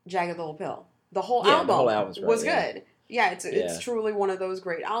 Jagged Little Pill. The whole album was good. Yeah, it's truly one of those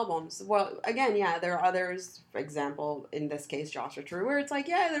great albums. Well, again, there are others, for example, in this case, Joshua Tree, where it's like,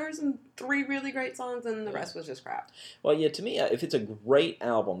 there were some 3 really great songs and the rest was just crap. Well, to me, if it's a great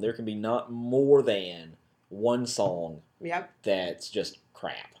album, there can be not more than 1 song that's just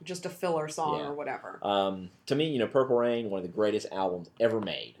crap. Just a filler song or whatever. To me, Purple Rain, one of the greatest albums ever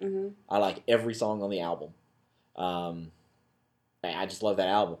made. I like every song on the album. I just love that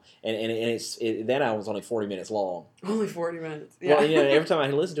album. And that album's only 40 minutes long. Only 40 minutes. Yeah. Well, every time I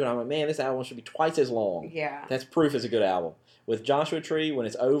listen to it, I'm like, man, this album should be twice as long. Yeah. That's proof it's a good album. With Joshua Tree, when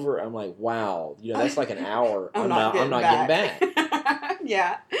it's over, I'm like, wow, that's like an hour. I'm not getting back.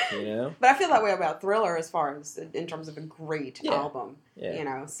 Yeah. But I feel that way about Thriller as far as in terms of a great album.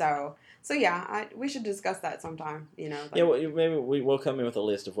 Yeah. So we should discuss that sometime. Maybe we'll come in with a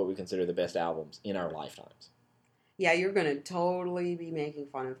list of what we consider the best albums in our lifetimes. Yeah, you're gonna totally be making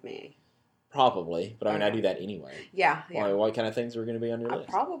fun of me. Probably, but I mean, I do that anyway. Yeah. What kind of things are going to be on your list?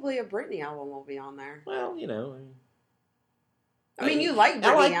 Probably a Britney album will be on there. Well, I mean, you like Britney.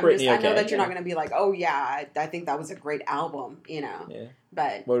 I like Britney. I know that you're not going to be like, oh yeah, I think that was a great album, Yeah.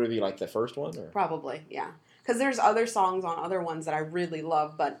 But what would it be, like the first one? Or? Probably, yeah. Because there's other songs on other ones that I really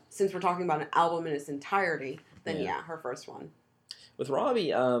love, but since we're talking about an album in its entirety, then her first one. With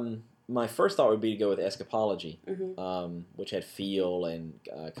Robbie, my first thought would be to go with Escapology, which had Feel and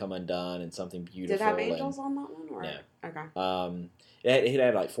Come Undone and Something Beautiful. Did it have Angels on that one? Or? No. Okay. It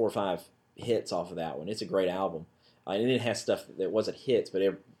had like 4 or 5 hits off of that one. It's a great album. And it has stuff that wasn't hits, but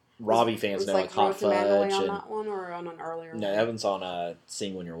Robbie fans know, like Hot Fudge. Was on that one or on an earlier one? No, that one's on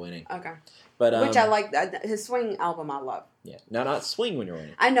Sing When You're Winning. Okay. But, which I like. His Swing album I love. Yeah. No, not Swing When You're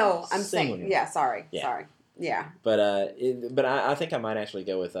Winning. I know. I'm saying. Yeah, sorry. Yeah. Sorry. Yeah. But I think I might actually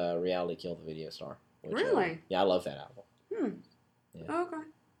go with Reality Killed the Video Star. Which, really? I love that album. Yeah. Okay.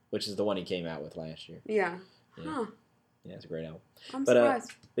 Which is the one he came out with last year. Yeah. Huh. Yeah, it's a great album. I'm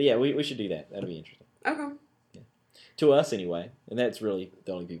surprised. But yeah, we should do that. That'd be interesting. Okay. Yeah. To us anyway, and that's really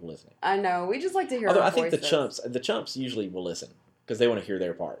the only people listening. I know. We just like to hear. Although our I think voices. the chumps usually will listen because they want to hear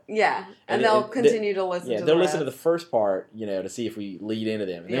their part. Yeah, and they'll continue to listen. Yeah, they'll listen to the first part, to see if we lead into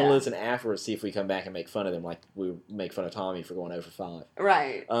them, and they'll listen afterwards, see if we come back and make fun of them, like we make fun of Tommy for going over 5.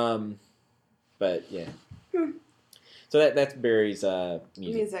 Right. But yeah. So that's Barry's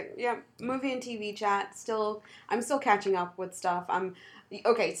music. Yeah, movie and TV chat. I'm still catching up with stuff.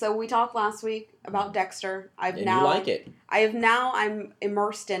 Okay, so we talked last week about Dexter. You like it. I'm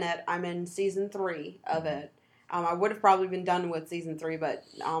immersed in it. I'm in season 3 of it. I would have probably been done with season 3, but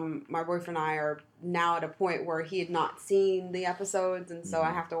my boyfriend and I are now at a point where he had not seen the episodes, and so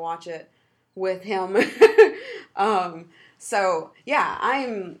I have to watch it with him. So yeah,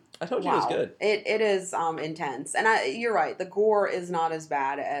 I told you it was good. It is intense, and you're right. The gore is not as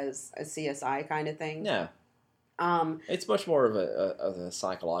bad as a CSI kind of thing. No. It's much more of a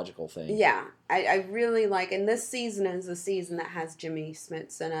psychological thing. Yeah, I really like, and this season is a season that has Jimmy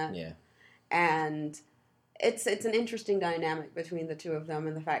Smits in it. Yeah. And it's an interesting dynamic between the two of them,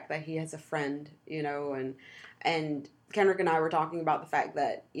 and the fact that he has a friend, and Kendrick and I were talking about the fact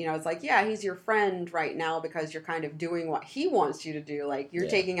that, it's like, yeah, he's your friend right now because you're kind of doing what he wants you to do. Like, you're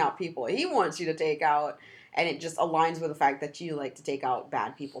taking out people he wants you to take out, and it just aligns with the fact that you like to take out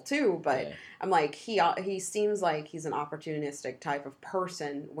bad people too. But I'm like, he seems like he's an opportunistic type of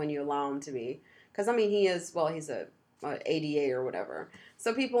person when you allow him to be. Because, I mean, he's a ADA or whatever.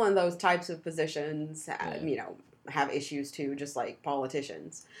 So people in those types of positions, have issues too, just like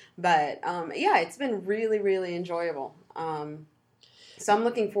politicians. But, it's been really, really enjoyable. So I'm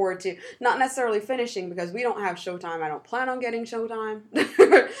looking forward to not necessarily finishing because we don't have Showtime. I don't plan on getting Showtime.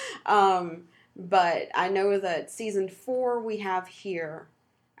 But I know that season 4 we have here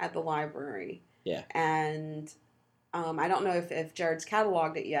at the library. Yeah. And I don't know if Jared's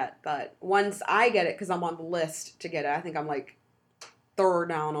cataloged it yet, but once I get it, because I'm on the list to get it, I think I'm like 3rd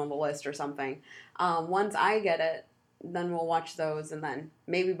down on the list or something. Once I get it, then we'll watch those, and then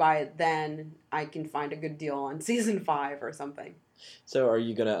maybe by then I can find a good deal on season 5 or something. So are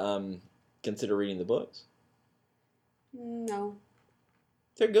you going to consider reading the books? No.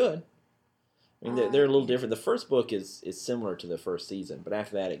 They're good. I mean, they're a little different. The first book is similar to the first season, but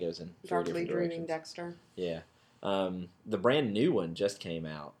after that it goes in Darkly Dreaming Dexter. Yeah. The brand new one just came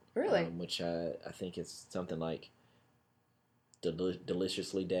out. Really? Which I think is something like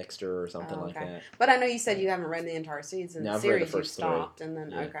Deliciously Dexter or something like that. But I know you said you haven't read the entire season. No, I've series read the first you stopped, 3. And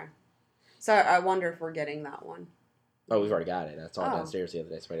then, yeah. okay. So I wonder if we're getting that one. Oh, we've already got it. I saw it downstairs the other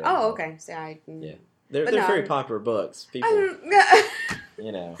day. So okay. So yeah. They're very popular books. People,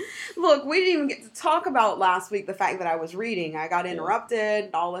 Look, we didn't even get to talk about last week the fact that I was reading. I got interrupted,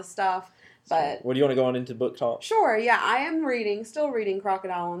 all this stuff. But well, do you want to go on into book talk? Sure, yeah. I am still reading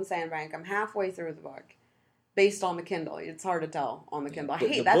Crocodile on the Sandbank. I'm halfway through the book. Based on the Kindle. It's hard to tell on the Kindle.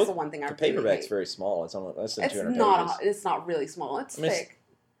 That's the one thing I really hate. The paperback's very small. It's only less than 200 pages. It's not really small. It's thick.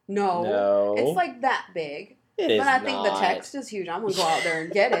 No. It's like that big. It is But I think the text is huge. I'm going to go out there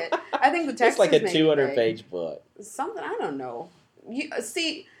and get it. I think the text is like a 200-page book. Something, I don't know.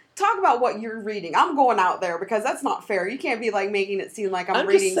 See, talk about what you're reading. I'm going out there because that's not fair. You can't be like making it seem like I'm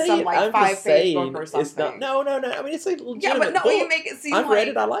reading some like 5-page book or something. It's not, no. I mean, it's like legitimate. Yeah, but no, book. you make it seem I've read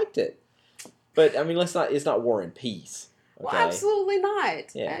it. I liked it. But I mean, it's not War and Peace. Okay? Well, absolutely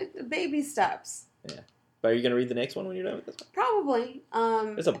not. Yeah. Baby steps. Yeah. But are you going to read the next one when you're done with this one? Probably.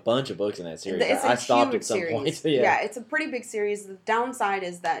 There's a bunch of books in that series. I stopped at some point. So yeah, it's a pretty big series. The downside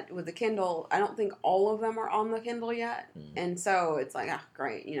is that with the Kindle, I don't think all of them are on the Kindle yet. And so it's like,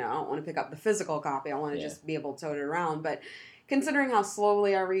 great. I don't want to pick up the physical copy. I want to just be able to tote it around. But considering how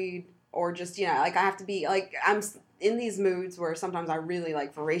slowly I read, or just, like I have to be, like, I'm in these moods where sometimes I really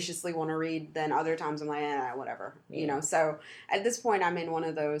like voraciously want to read, then other times I'm like, whatever, So at this point I'm in one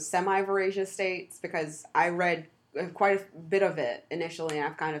of those semi-voracious states because I read quite a bit of it initially and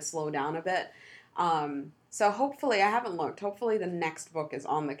I've kind of slowed down a bit. So hopefully, I haven't looked, hopefully the next book is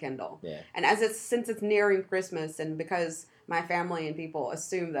on the Kindle. Yeah. And since it's nearing Christmas and because my family and people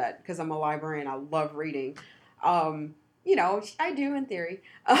assume that because I'm a librarian, I love reading, I do in theory.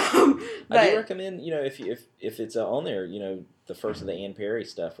 But I do recommend, if it's on there, the first of the Anne Perry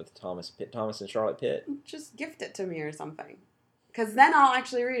stuff with Thomas and Charlotte Pitt. Just gift it to me or something. Because then I'll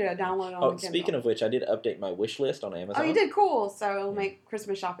actually read it. Download it on the Kindle. Speaking of which, I did update my wish list on Amazon. Oh, you did? Cool. So it'll make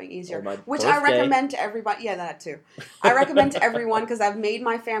Christmas shopping easier. Which birthday. I recommend to everybody. Yeah, that too. I recommend to everyone because I've made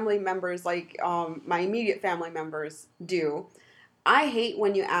my family members, my immediate family members do. I hate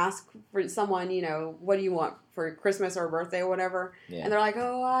when you ask for someone, what do you want for Christmas or birthday or whatever, and they're like,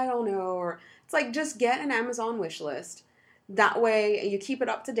 oh, I don't know. Or it's like, just get an Amazon wish list. That way you keep it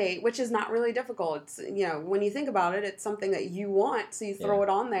up to date, which is not really difficult. It's, when you think about it, it's something that you want, so you throw it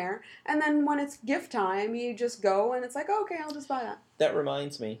on there. And then when it's gift time, you just go and it's like, okay, I'll just buy that. That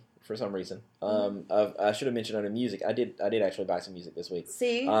reminds me, for some reason, I should have mentioned under music. I did actually buy some music this week.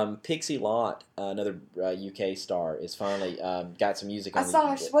 See? Pixie Lott, another UK star, is finally got some music on. I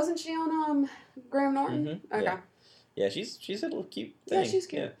saw her. Wasn't she on Graham Norton? Mm-hmm. Okay. Yeah, she's a little cute thing. Yeah, she's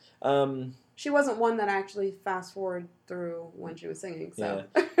cute. Yeah. She wasn't one that I actually fast forward through when she was singing. So.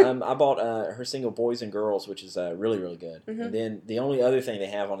 Yeah. I bought her single "Boys and Girls," which is really, really good. Mm-hmm. And then the only other thing they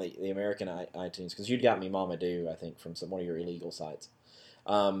have on the American iTunes, because you'd got me "Mama Do," I think, from one of your illegal sites.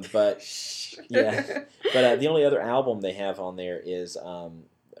 But yeah, but the only other album they have on there is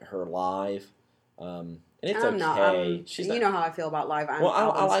her live, and it's okay. You know how I feel about live albums.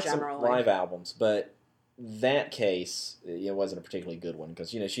 Well, I like generally. some live albums, but that case it wasn't a particularly good one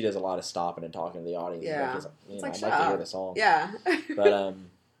because she does a lot of stopping and talking to the audience. Yeah, I'd like to hear the song. Yeah, but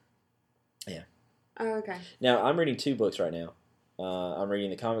yeah. Oh, okay. Now I'm reading 2 books right now. I'm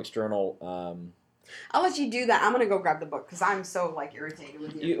reading the Comics Journal I'll let you do that. I'm gonna go grab the book because I'm so irritated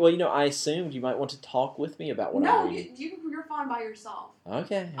with you. Well, I assumed you might want to talk with me about what I'm reading. No, you're fine by yourself.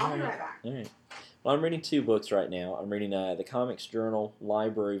 Okay. I'll be right back. All right. Well, I'm reading 2 books right now. I'm reading the Comics Journal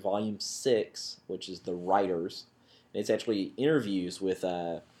Library Volume 6, which is The Writers. And it's actually interviews with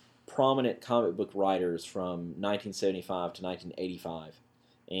prominent comic book writers from 1975 to 1985.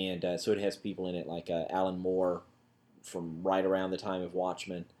 And so it has people in it like Alan Moore from right around the time of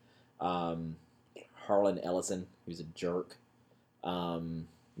Watchmen, Harlan Ellison, who's a jerk,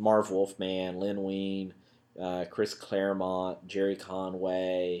 Marv Wolfman, Len Wein, Chris Claremont, Jerry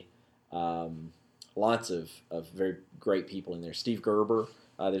Conway, lots of very great people in there. Steve Gerber,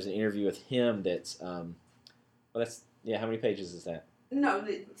 there's an interview with him that's, how many pages is that? No,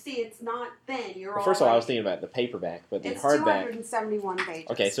 see, it's not thin. First of all, I was thinking about the paperback, but the hardback. It's 271 pages.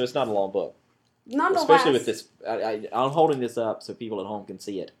 Okay, so it's not a long book. Nonetheless. Especially with this, I'm holding this up so people at home can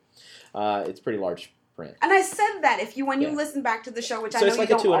see it. It's pretty large print. And I said that when you listen back to the show, which I know you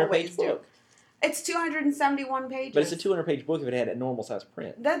don't always do. It's 271 pages. But it's a 200-page book if it had a normal size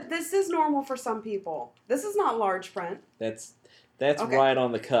print. This is normal for some people. This is not large print. That's okay. Right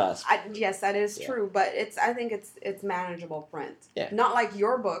on the cusp. Yes, that is true, but I think it's manageable print. Yeah. Not like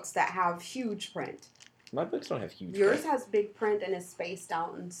your books that have huge print. My books don't have huge Yours print. has big print and is spaced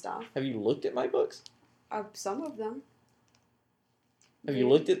out and stuff. Have you looked at my books? Some of them. Have you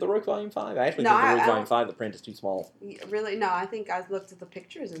looked at the Rook Volume 5? I actually think the Rook Volume 5, the print is too small. Really? No, I think I looked at the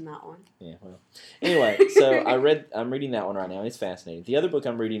pictures in that one. Yeah, well. Anyway, so I'm reading that one right now, and it's fascinating. The other book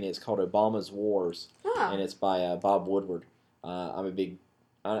I'm reading is called Obama's Wars, and it's by Bob Woodward. I'm a big,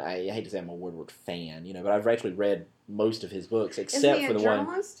 I hate to say I'm a Woodward fan, but I've actually read most of his books, except for the one. Is he a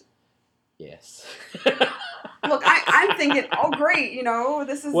journalist? Yes. Look, I'm thinking, oh great,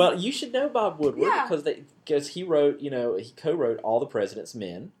 this is. Well, you should know Bob Woodward because he wrote, he co-wrote All the President's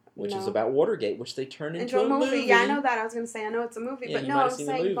Men, which is about Watergate, which they turned into a movie. Yeah, I know that. I was going to say I know it's a movie, yeah, but no, I was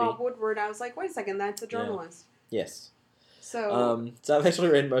saying Bob Woodward. I was like, wait a second, that's a journalist. Yeah. Yes. So I've actually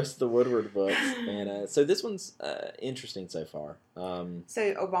read most of the Woodward books, and so this one's interesting so far.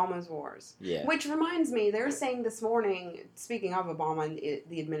 So Obama's Wars. Yeah. Which reminds me, they're saying this morning, speaking of Obama and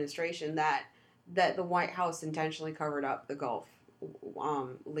the administration, that the White House intentionally covered up the Gulf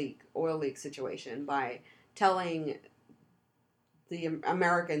oil leak situation by telling the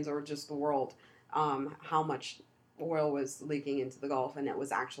Americans or just the world how much oil was leaking into the Gulf, and it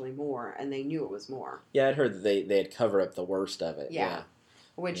was actually more, and they knew it was more. Yeah, I'd heard that they had covered up the worst of it. Yeah.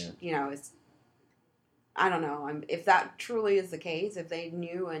 Which, is, I don't know, if that truly is the case, if they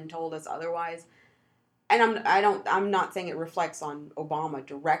knew and told us otherwise, and I'm not saying it reflects on Obama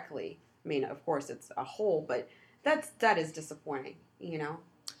directly. I mean, of course it's a whole, but that is disappointing, I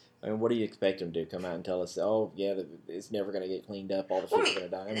mean, what do you expect them to do? Come out and tell us, oh, yeah, it's never going to get cleaned up, all the fish are going to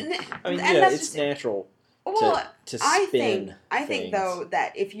die? I mean, it's natural to spin I think, though,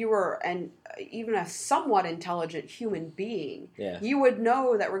 that if you were even a somewhat intelligent human being, you would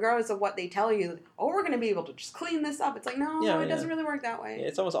know that regardless of what they tell you, we're going to be able to just clean this up. It's like, no, it doesn't really work that way. Yeah,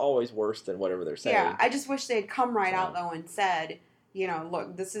 it's almost always worse than whatever they're saying. Yeah, I just wish they'd come out, though, and said,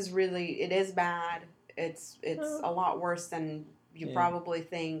 look, this is really, it is bad. It's a lot worse than you probably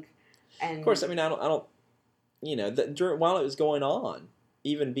think. And of course, I mean, I don't while it was going on,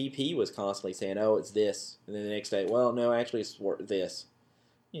 even BP was constantly saying, oh, it's this. And then the next day, well, no, actually it's this.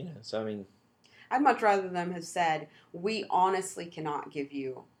 So I mean. I'd much rather them have said, we honestly cannot give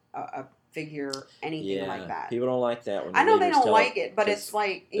you a figure, anything like that. People don't like that. I know they don't like it, but it's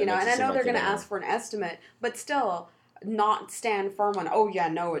like, and I know they're going to ask for an estimate, but still not stand firm on,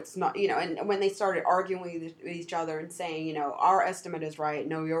 it's not, and when they started arguing with each other and saying, our estimate is right,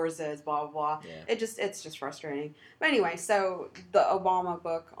 no, yours is, blah, blah, blah, it's just frustrating. But anyway, so the Obama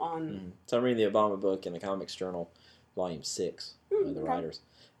book on... So I'm reading the Obama book in the Comics Journal, Volume 6, by the writers.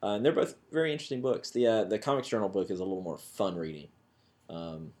 And they're both very interesting books. The Comics Journal book is a little more fun reading.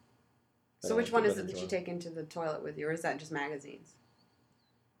 So which one is it that you take into the toilet with you, or is that just magazines?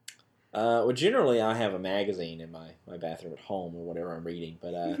 Well, generally I have a magazine in my bathroom at home or whatever I'm reading,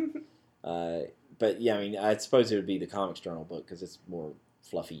 but yeah, I mean, I suppose it would be the Comics Journal book because it's more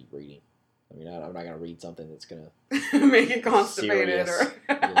fluffy reading. I mean, I'm not going to read something that's going to make it constipated.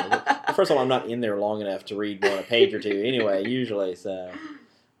 First of all, I'm not in there long enough to read more than a page or two anyway, usually, so,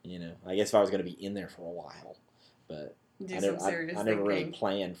 I guess if I was going to be in there for a while, but I never really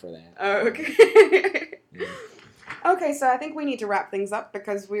planned for that. Oh, okay. Okay, so I think we need to wrap things up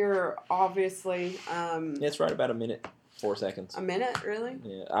because we're obviously... it's right about a minute, 4 seconds. A minute, really?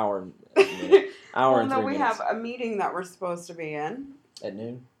 Yeah, hour and 3 minutes. We have a meeting that we're supposed to be in. At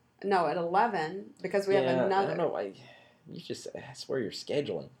noon? No, at 11, because we have another... I don't know. I swear you're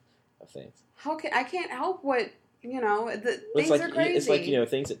scheduling. of things. I can't help what, things are crazy. It's like,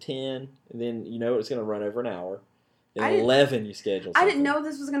 things at 10, and then it's going to run over an hour. Then 11 you schedule something. I didn't know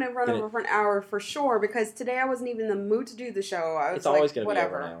this was going to run over for an hour for sure, because today I wasn't even in the mood to do the show. It's always going to be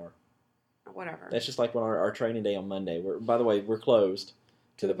over an hour. Whatever. That's just like when our training day on Monday. By the way, we're closed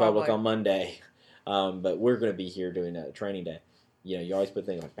to the public on Monday, but we're going to be here doing a training day. You always put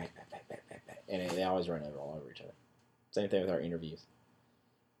things like back, and they always run all over each other. Same thing with our interviews.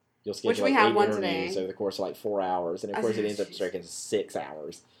 You'll schedule 8 interviews over the course of 4 hours, and of course it ends up taking 6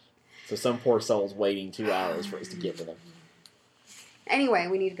 hours. So some poor soul's waiting 2 hours for us to get to them. Anyway,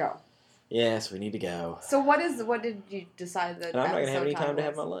 we need to go. Yes, we need to go. So what did you decide that? And I'm not going to have any time to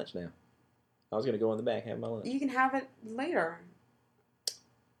have my lunch now. I was going to go in the back and have my lunch. You can have it later.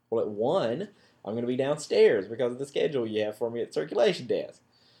 Well, at 1, I'm going to be downstairs because of the schedule you have for me at circulation desk.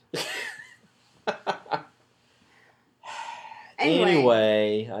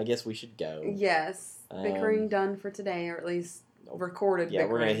 Anyway, I guess we should go. Yes. Bickering done for today, or at least recorded bickering.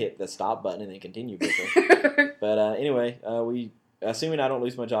 Yeah, we're going to hit the stop button and then continue bickering. But anyway, assuming I don't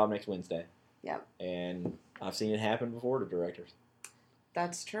lose my job next Wednesday. Yep. And I've seen it happen before to directors.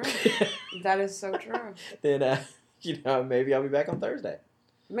 That's true. That is so true. Then, maybe I'll be back on Thursday.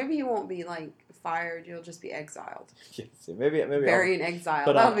 Maybe you won't be, fired. You'll just be exiled. Yes, maybe Bury in exile.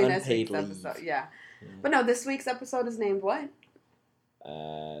 That'll be next week's episode. Yeah. But no, this week's episode is named what?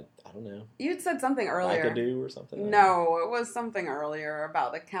 I don't know. You'd said something earlier. Wackadoo or something? No, it was something earlier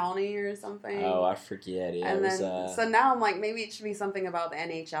about the county or something. Oh, I forget. Yeah, and then, so now I'm like, maybe it should be something about the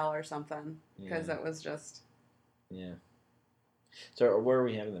NHL or something. Because it was just... Yeah. So where are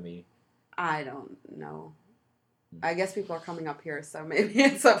we having the meeting? I don't know. I guess people are coming up here, so maybe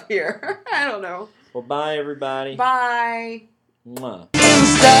it's up here. I don't know. Well, bye, everybody. Bye. Mwah.